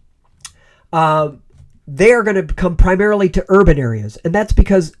 They are going to come primarily to urban areas. And that's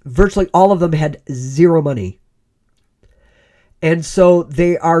because virtually all of them had zero money. And so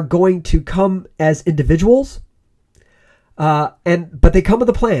they are going to come as individuals. But they come with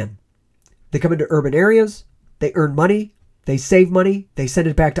a plan. They come into urban areas. They earn money. They save money. They send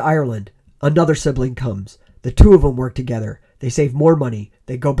it back to Ireland. Another sibling comes. The two of them work together. They save more money.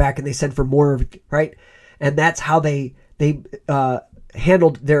 They go back and they send for more, right? And that's how they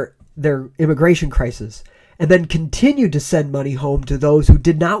handled their immigration crisis, and then continued to send money home to those who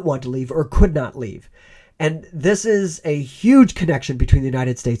did not want to leave or could not leave. And this is a huge connection between the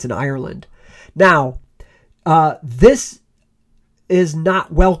United States and Ireland. Now, this is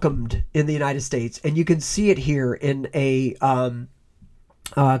not welcomed in the United States, and you can see it here in a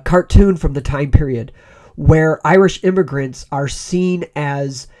cartoon from the time period where Irish immigrants are seen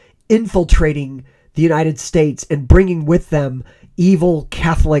as infiltrating the United States and bringing with them evil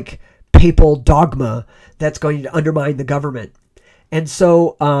Catholic papal dogma that's going to undermine the government. And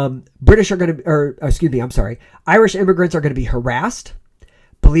so Irish immigrants are going to be harassed.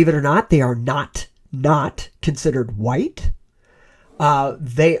 Believe it or not, they are not considered white.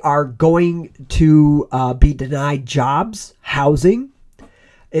 They are going to be denied jobs, housing.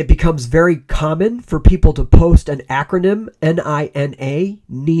 It becomes very common for people to post an acronym, N-I-N-A,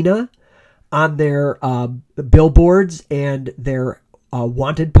 Nina, on their billboards and their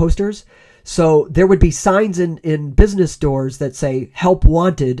wanted posters. So there would be signs in business stores that say, "Help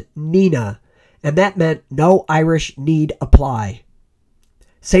wanted, Nina." And that meant no Irish need apply.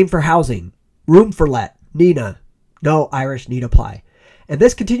 Same for housing. Room for let. Nina. No Irish need apply. And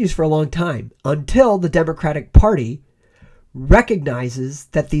this continues for a long time until the Democratic Party recognizes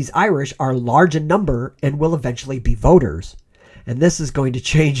that these Irish are large in number and will eventually be voters. And this is going to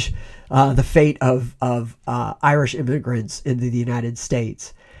change the fate of Irish immigrants into the United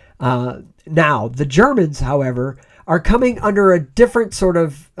States. Now, the Germans, however, are coming under a different sort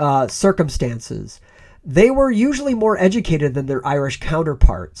of circumstances. They were usually more educated than their Irish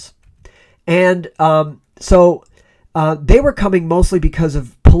counterparts. And so they were coming mostly because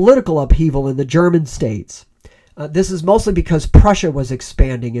of political upheaval in the German states. This is mostly because Prussia was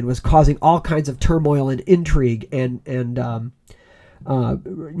expanding and was causing all kinds of turmoil and intrigue and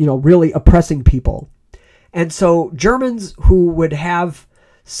really oppressing people. And so Germans who would have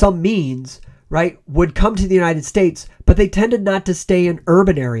some means, right, would come to the United States, but they tended not to stay in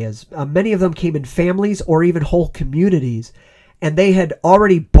urban areas. Many of them came in families or even whole communities, and they had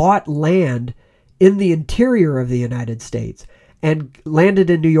already bought land in the interior of the United States and landed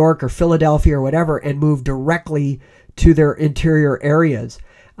in New York or Philadelphia or whatever and moved directly to their interior areas.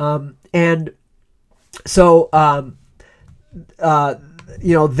 Their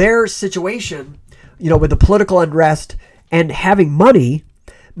situation, with the political unrest and having money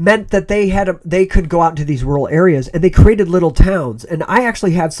meant that they could go out into these rural areas, and they created little towns. And I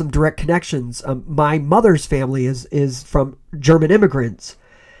actually have some direct connections. My mother's family is from German immigrants,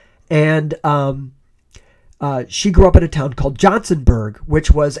 and she grew up in a town called Johnsonburg,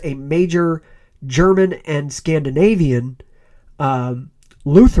 which was a major German and Scandinavian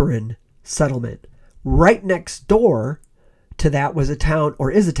Lutheran settlement. Right next door to that was a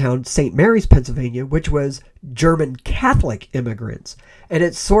town, St. Mary's, Pennsylvania, which was German Catholic immigrants. And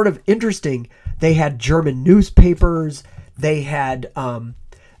it's sort of interesting. They had German newspapers. They had,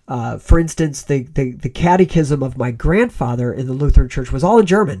 for instance, the catechism of my grandfather in the Lutheran Church was all in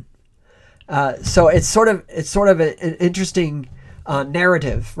German. So it's sort of an interesting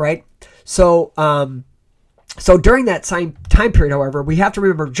narrative, right? So during that same time period, however, we have to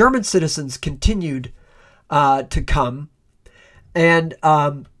remember German citizens continued to come. And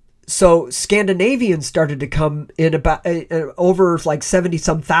so Scandinavians started to come in about over like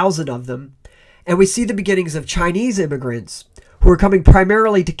 70-some thousand of them. And we see the beginnings of Chinese immigrants who are coming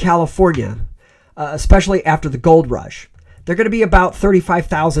primarily to California, especially after the gold rush. They're going to be about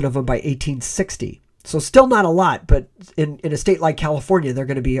 35,000 of them by 1860. So still not a lot, but in a state like California, they're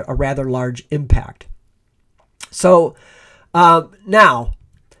going to be a rather large impact. So now,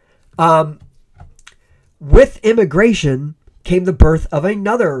 with immigration came the birth of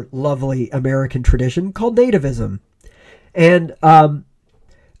another lovely American tradition called nativism. And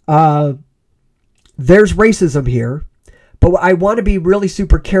there's racism here, but I want to be really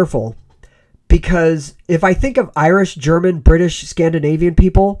super careful, because if I think of Irish, German, British, Scandinavian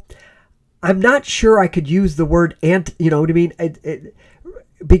people, I'm not sure I could use the word you know what I mean?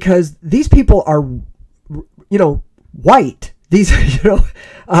 Because these people are, white. These, I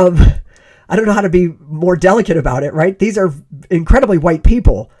don't know how to be more delicate about it, right? These are incredibly white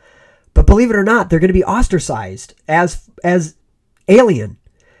people, but believe it or not, they're going to be ostracized as alien,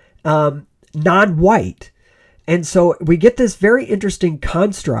 non-white. And so we get this very interesting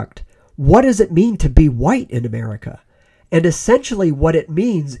construct. What does it mean to be white in America? And essentially what it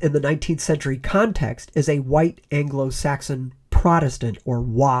means in the 19th century context is a white Anglo-Saxon Protestant, or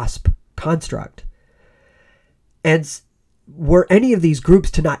WASP, construct. And were any of these groups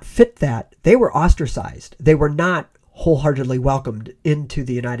to not fit that, they were ostracized. They were not wholeheartedly welcomed into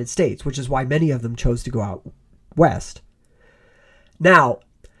the United States, which is why many of them chose to go out west. Now,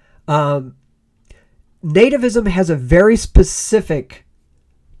 nativism has a very specific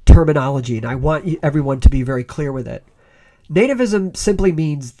terminology, and I want everyone to be very clear with it. Nativism simply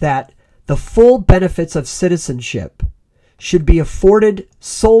means that the full benefits of citizenship should be afforded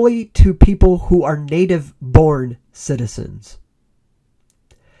solely to people who are native-born citizens.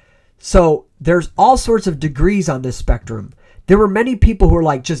 So there's all sorts of degrees on this spectrum. There were many people who were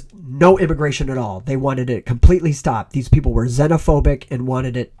like, just no immigration at all. They wanted it completely stopped. These people were xenophobic and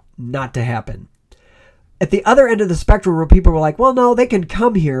wanted it not to happen. At the other end of the spectrum, where people were like, well, no, they can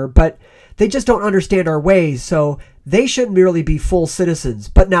come here, but they just don't understand our ways, so they shouldn't merely be full citizens.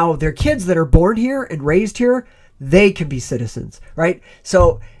 But now their kids that are born here and raised here, they can be citizens, right?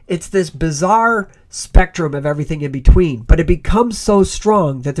 So it's this bizarre spectrum of everything in between, but it becomes so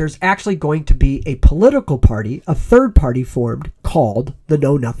strong that there's actually going to be a political party, a third party formed, called the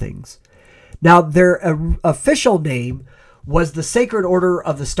Know Nothings. Now, their official name was the Sacred Order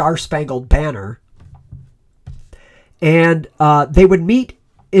of the Star-Spangled Banner, and they would meet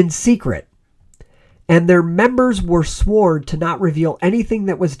in secret. and their members were sworn to not reveal anything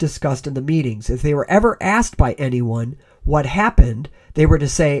that was discussed in the meetings. If they were ever asked by anyone what happened, they were to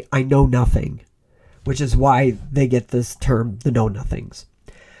say, "I know nothing," which is why they get this term, the know-nothings.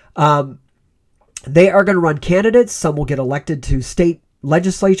 They are going to run candidates. Some will get elected to state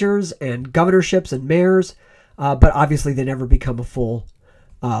legislatures and governorships and mayors, but obviously they never become a full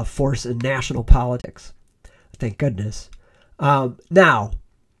force in national politics. Thank goodness. Now,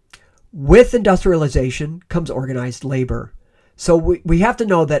 with industrialization comes organized labor. So we have to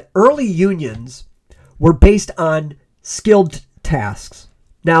know that early unions were based on skilled tasks.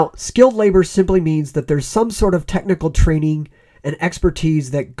 Now, skilled labor simply means that there's some sort of technical training and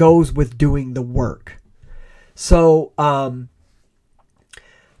expertise that goes with doing the work. So,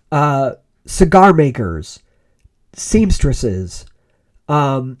 cigar makers, seamstresses,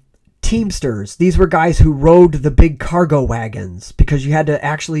 teamsters. These were guys who rode the big cargo wagons because you had to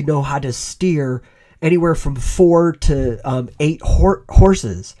actually know how to steer anywhere from 4 to 8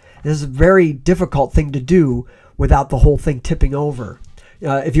 horses. This is a very difficult thing to do without the whole thing tipping over.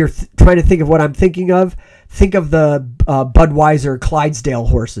 If you're trying to think of what I'm thinking of, think of the Budweiser Clydesdale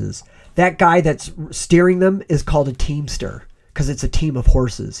horses. That guy that's steering them is called a teamster because it's a team of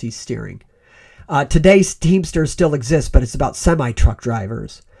horses he's steering. Today, teamsters still exist, but it's about semi-truck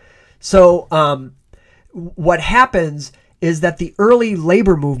drivers. So what happens is that the early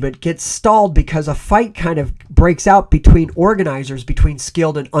labor movement gets stalled because a fight kind of breaks out between organizers, between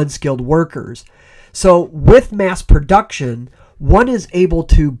skilled and unskilled workers. So with mass production, one is able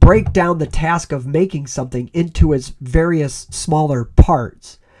to break down the task of making something into its various smaller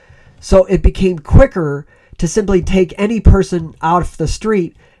parts. So it became quicker to simply take any person out of the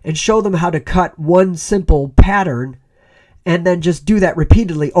street and show them how to cut one simple pattern and then just do that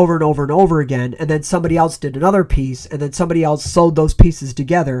repeatedly over and over and over again. And then somebody else did another piece, and then somebody else sewed those pieces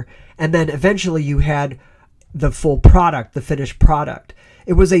together. And then eventually you had the full product, the finished product.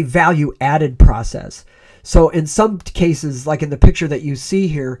 It was a value added process. So in some cases, like in the picture that you see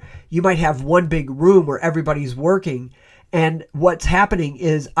here, you might have one big room where everybody's working. And what's happening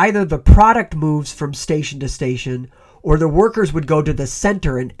is either the product moves from station to station, or the workers would go to the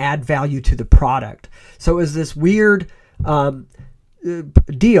center and add value to the product. So it was this weird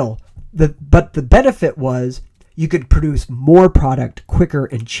deal. But the benefit was you could produce more product quicker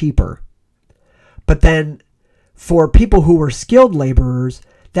and cheaper. But then for people who were skilled laborers,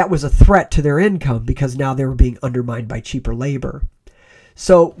 that was a threat to their income because now they were being undermined by cheaper labor.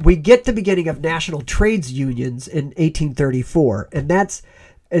 So we get the beginning of national trades unions in 1834.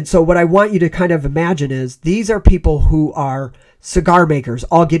 And so what I want you to kind of imagine is these are people who are cigar makers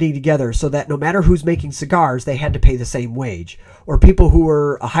all getting together so that no matter who's making cigars, they had to pay the same wage. Or people who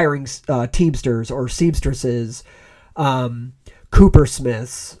were hiring teamsters or seamstresses,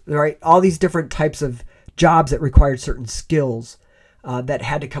 coopersmiths, right? All these different types of jobs that required certain skills that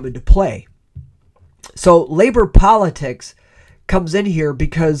had to come into play. So labor politics comes in here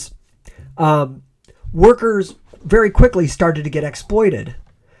because workers very quickly started to get exploited,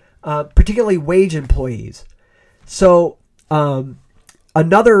 particularly wage employees. So they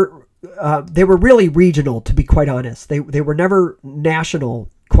were really regional, to be quite honest. They were never national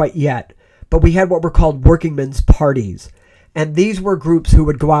quite yet, but we had what were called workingmen's parties. And these were groups who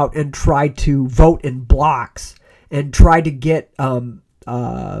would go out and try to vote in blocks and try to get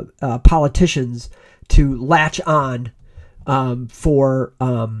politicians to latch on for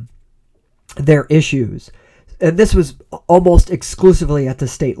their issues. And this was almost exclusively at the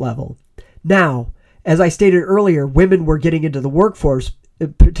state level. Now, as I stated earlier, women were getting into the workforce,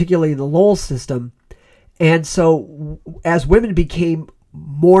 particularly in the Lowell system. And so as women became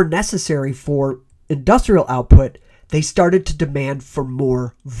more necessary for industrial output, they started to demand for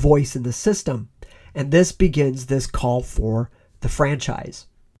more voice in the system. And this begins this call for the franchise.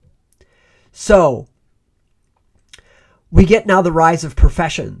 So we get now the rise of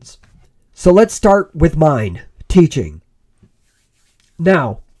professions. So let's start with mine, teaching.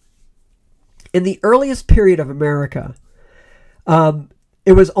 Now, in the earliest period of America,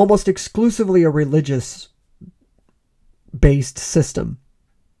 it was almost exclusively a religious-based system.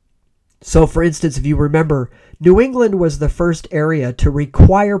 So, for instance, if you remember, New England was the first area to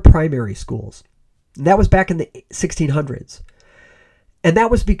require primary schools. And that was back in the 1600s. And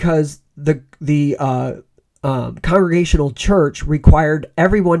that was because the Congregational Church required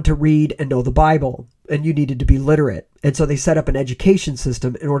everyone to read and know the Bible, and you needed to be literate. And so they set up an education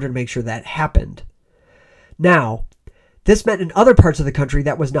system in order to make sure that happened. Now, this meant in other parts of the country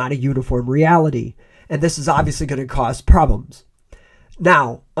that was not a uniform reality, and this is obviously going to cause problems.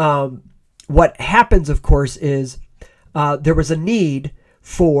 Now, what happens, of course, is there was a need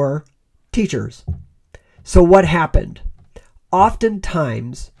for teachers. So what happened?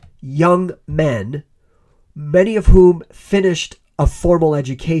 Oftentimes, young men, many of whom finished a formal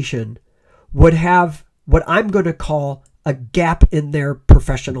education, would have what I'm going to call a gap in their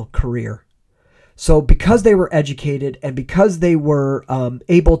professional career. So because they were educated and because they were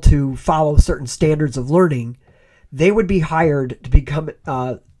able to follow certain standards of learning, they would be hired to become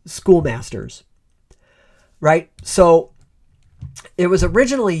schoolmasters, right? So it was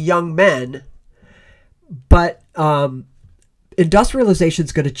originally young men, but industrialization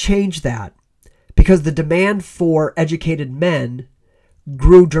is going to change that because the demand for educated men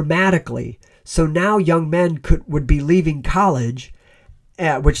grew dramatically. So now young men would be leaving college,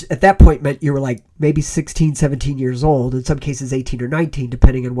 which at that point meant you were like maybe 16, 17 years old, in some cases 18 or 19,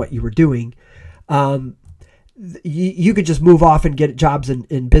 depending on what you were doing. You could just move off and get jobs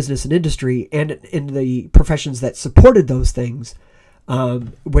in business and industry and in the professions that supported those things,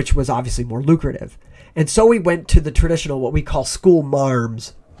 which was obviously more lucrative. And so we went to the traditional, what we call school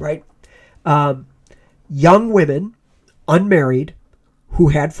marms, right? Young women, unmarried, who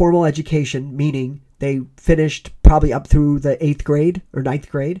had formal education, meaning they finished probably up through the 8th grade or 9th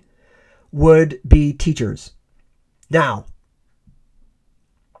grade, would be teachers. Now,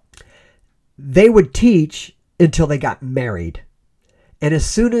 they would teach until they got married. And as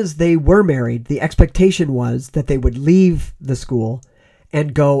soon as they were married, the expectation was that they would leave the school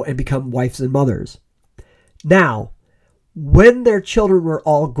and go and become wives and mothers. Now, when their children were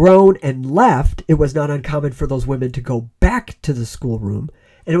all grown and left, it was not uncommon for those women to go back to the schoolroom.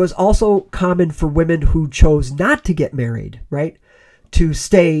 And it was also common for women who chose not to get married, right, to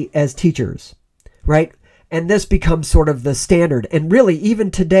stay as teachers, right? And this becomes sort of the standard. And really,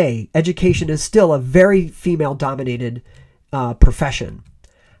 even today, education is still a very female-dominated profession.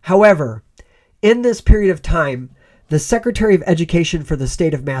 However, in this period of time, the Secretary of Education for the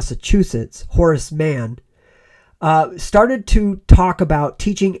state of Massachusetts, Horace Mann, started to talk about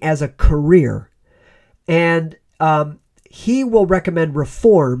teaching as a career. And he will recommend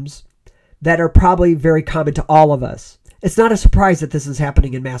reforms that are probably very common to all of us. It's not a surprise that this is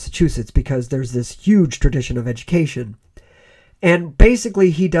happening in Massachusetts because there's this huge tradition of education. And basically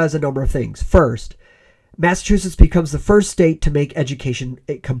he does a number of things. First, Massachusetts becomes the first state to make education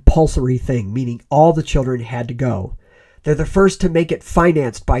a compulsory thing, meaning all the children had to go. They're the first to make it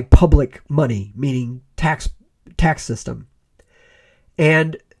financed by public money, meaning tax system.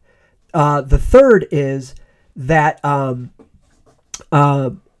 And the third is that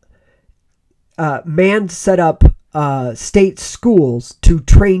Mann set up state schools to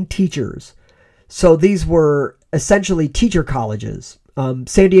train teachers. So these were essentially teacher colleges.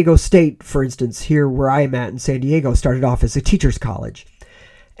 San Diego State, for instance, here where I am at in San Diego, started off as a teacher's college.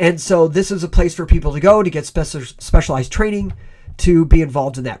 And so this is a place for people to go to get specialized training to be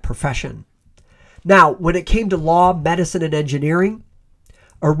involved in that profession. Now, when it came to law, medicine, and engineering,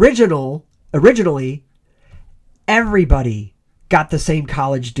 originally, everybody got the same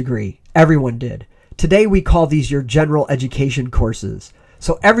college degree. Everyone did. Today, we call these your general education courses.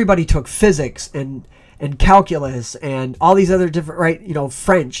 So everybody took physics and calculus and all these other different, right,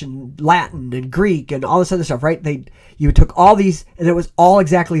 French and Latin and Greek and all this other stuff, right? You took all these and it was all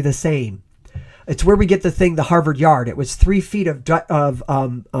exactly the same. It's where we get the thing, the Harvard Yard. It was 3 feet of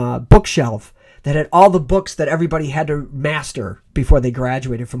bookshelf that had all the books that everybody had to master before they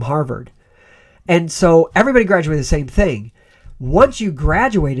graduated from Harvard. And so everybody graduated the same thing. Once you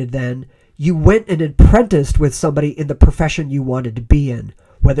graduated, then you went and apprenticed with somebody in the profession you wanted to be in.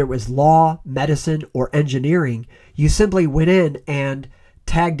 Whether it was law, medicine, or engineering, you simply went in and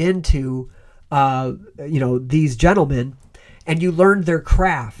tagged into, these gentlemen, and you learned their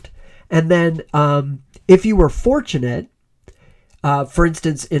craft. And then if you were fortunate, for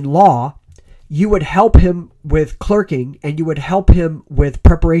instance, in law, you would help him with clerking and you would help him with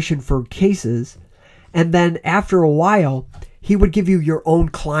preparation for cases. And then after a while, he would give you your own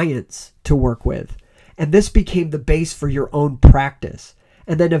clients to work with. And this became the base for your own practice.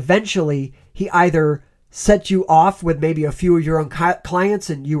 And then eventually he either set you off with maybe a few of your own clients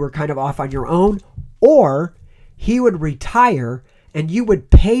and you were kind of off on your own, or he would retire and you would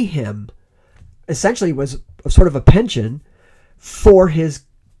pay him, essentially was sort of a pension for his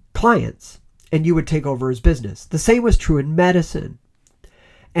clients, and you would take over his business. The same was true in medicine.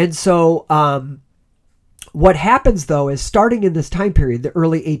 And so what happens though is starting in this time period, the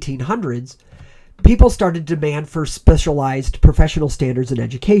early 1800s, people started to demand for specialized professional standards in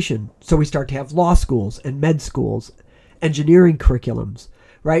education. So we start to have law schools and med schools, engineering curriculums,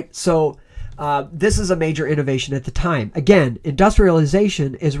 right? So this is a major innovation at the time. Again,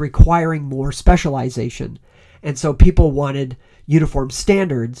 industrialization is requiring more specialization. And so people wanted uniform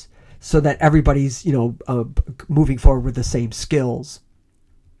standards so that everybody's, moving forward with the same skills.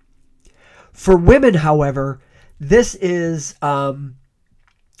 For women, however, this is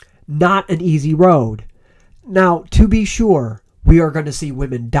not an easy road. Now, to be sure, we are going to see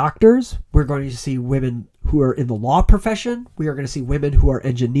women doctors. We're going to see women who are in the law profession. We are going to see women who are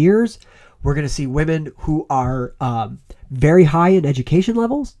engineers. We're going to see women who are very high in education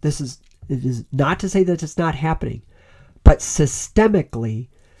levels. It is not to say that it's not happening, but systemically,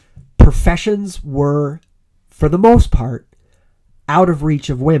 professions were, for the most part, out of reach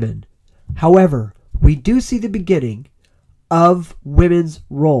of women. However, we do see the beginning of women's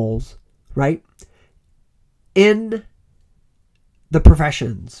roles, right, in the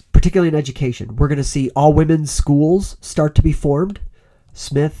professions, particularly in education. We're going to see all women's schools start to be formed.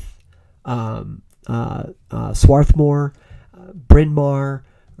 Smith, Swarthmore, Bryn Mawr,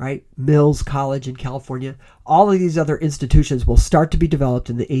 right? Mills College in California. All of these other institutions will start to be developed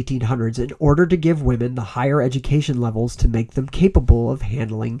in the 1800s in order to give women the higher education levels to make them capable of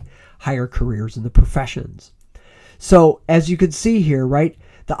handling higher careers in the professions. So as you can see here, right,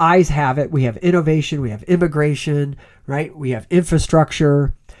 the eyes have it. We have innovation, we have immigration, right? We have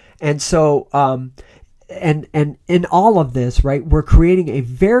infrastructure. And so, and in all of this, right, we're creating a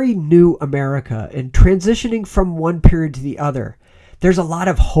very new America and transitioning from one period to the other. There's a lot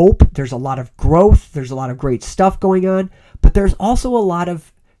of hope. There's a lot of growth. There's a lot of great stuff going on. But there's also a lot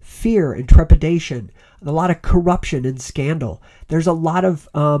of fear and trepidation, a lot of corruption and scandal. There's a lot of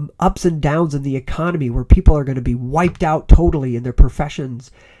ups and downs in the economy where people are going to be wiped out totally in their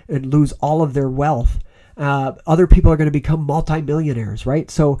professions and lose all of their wealth. Other people are going to become multimillionaires, right?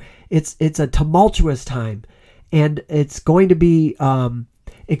 So it's a tumultuous time, and it's going to be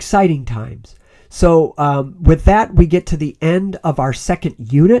exciting times. So with that, we get to the end of our second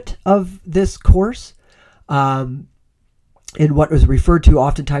unit of this course. In what was referred to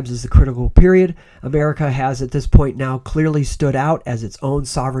oftentimes as the critical period, America has at this point now clearly stood out as its own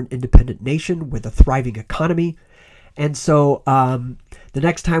sovereign independent nation with a thriving economy. And so the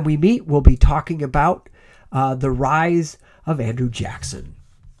next time we meet, we'll be talking about the rise of Andrew Jackson.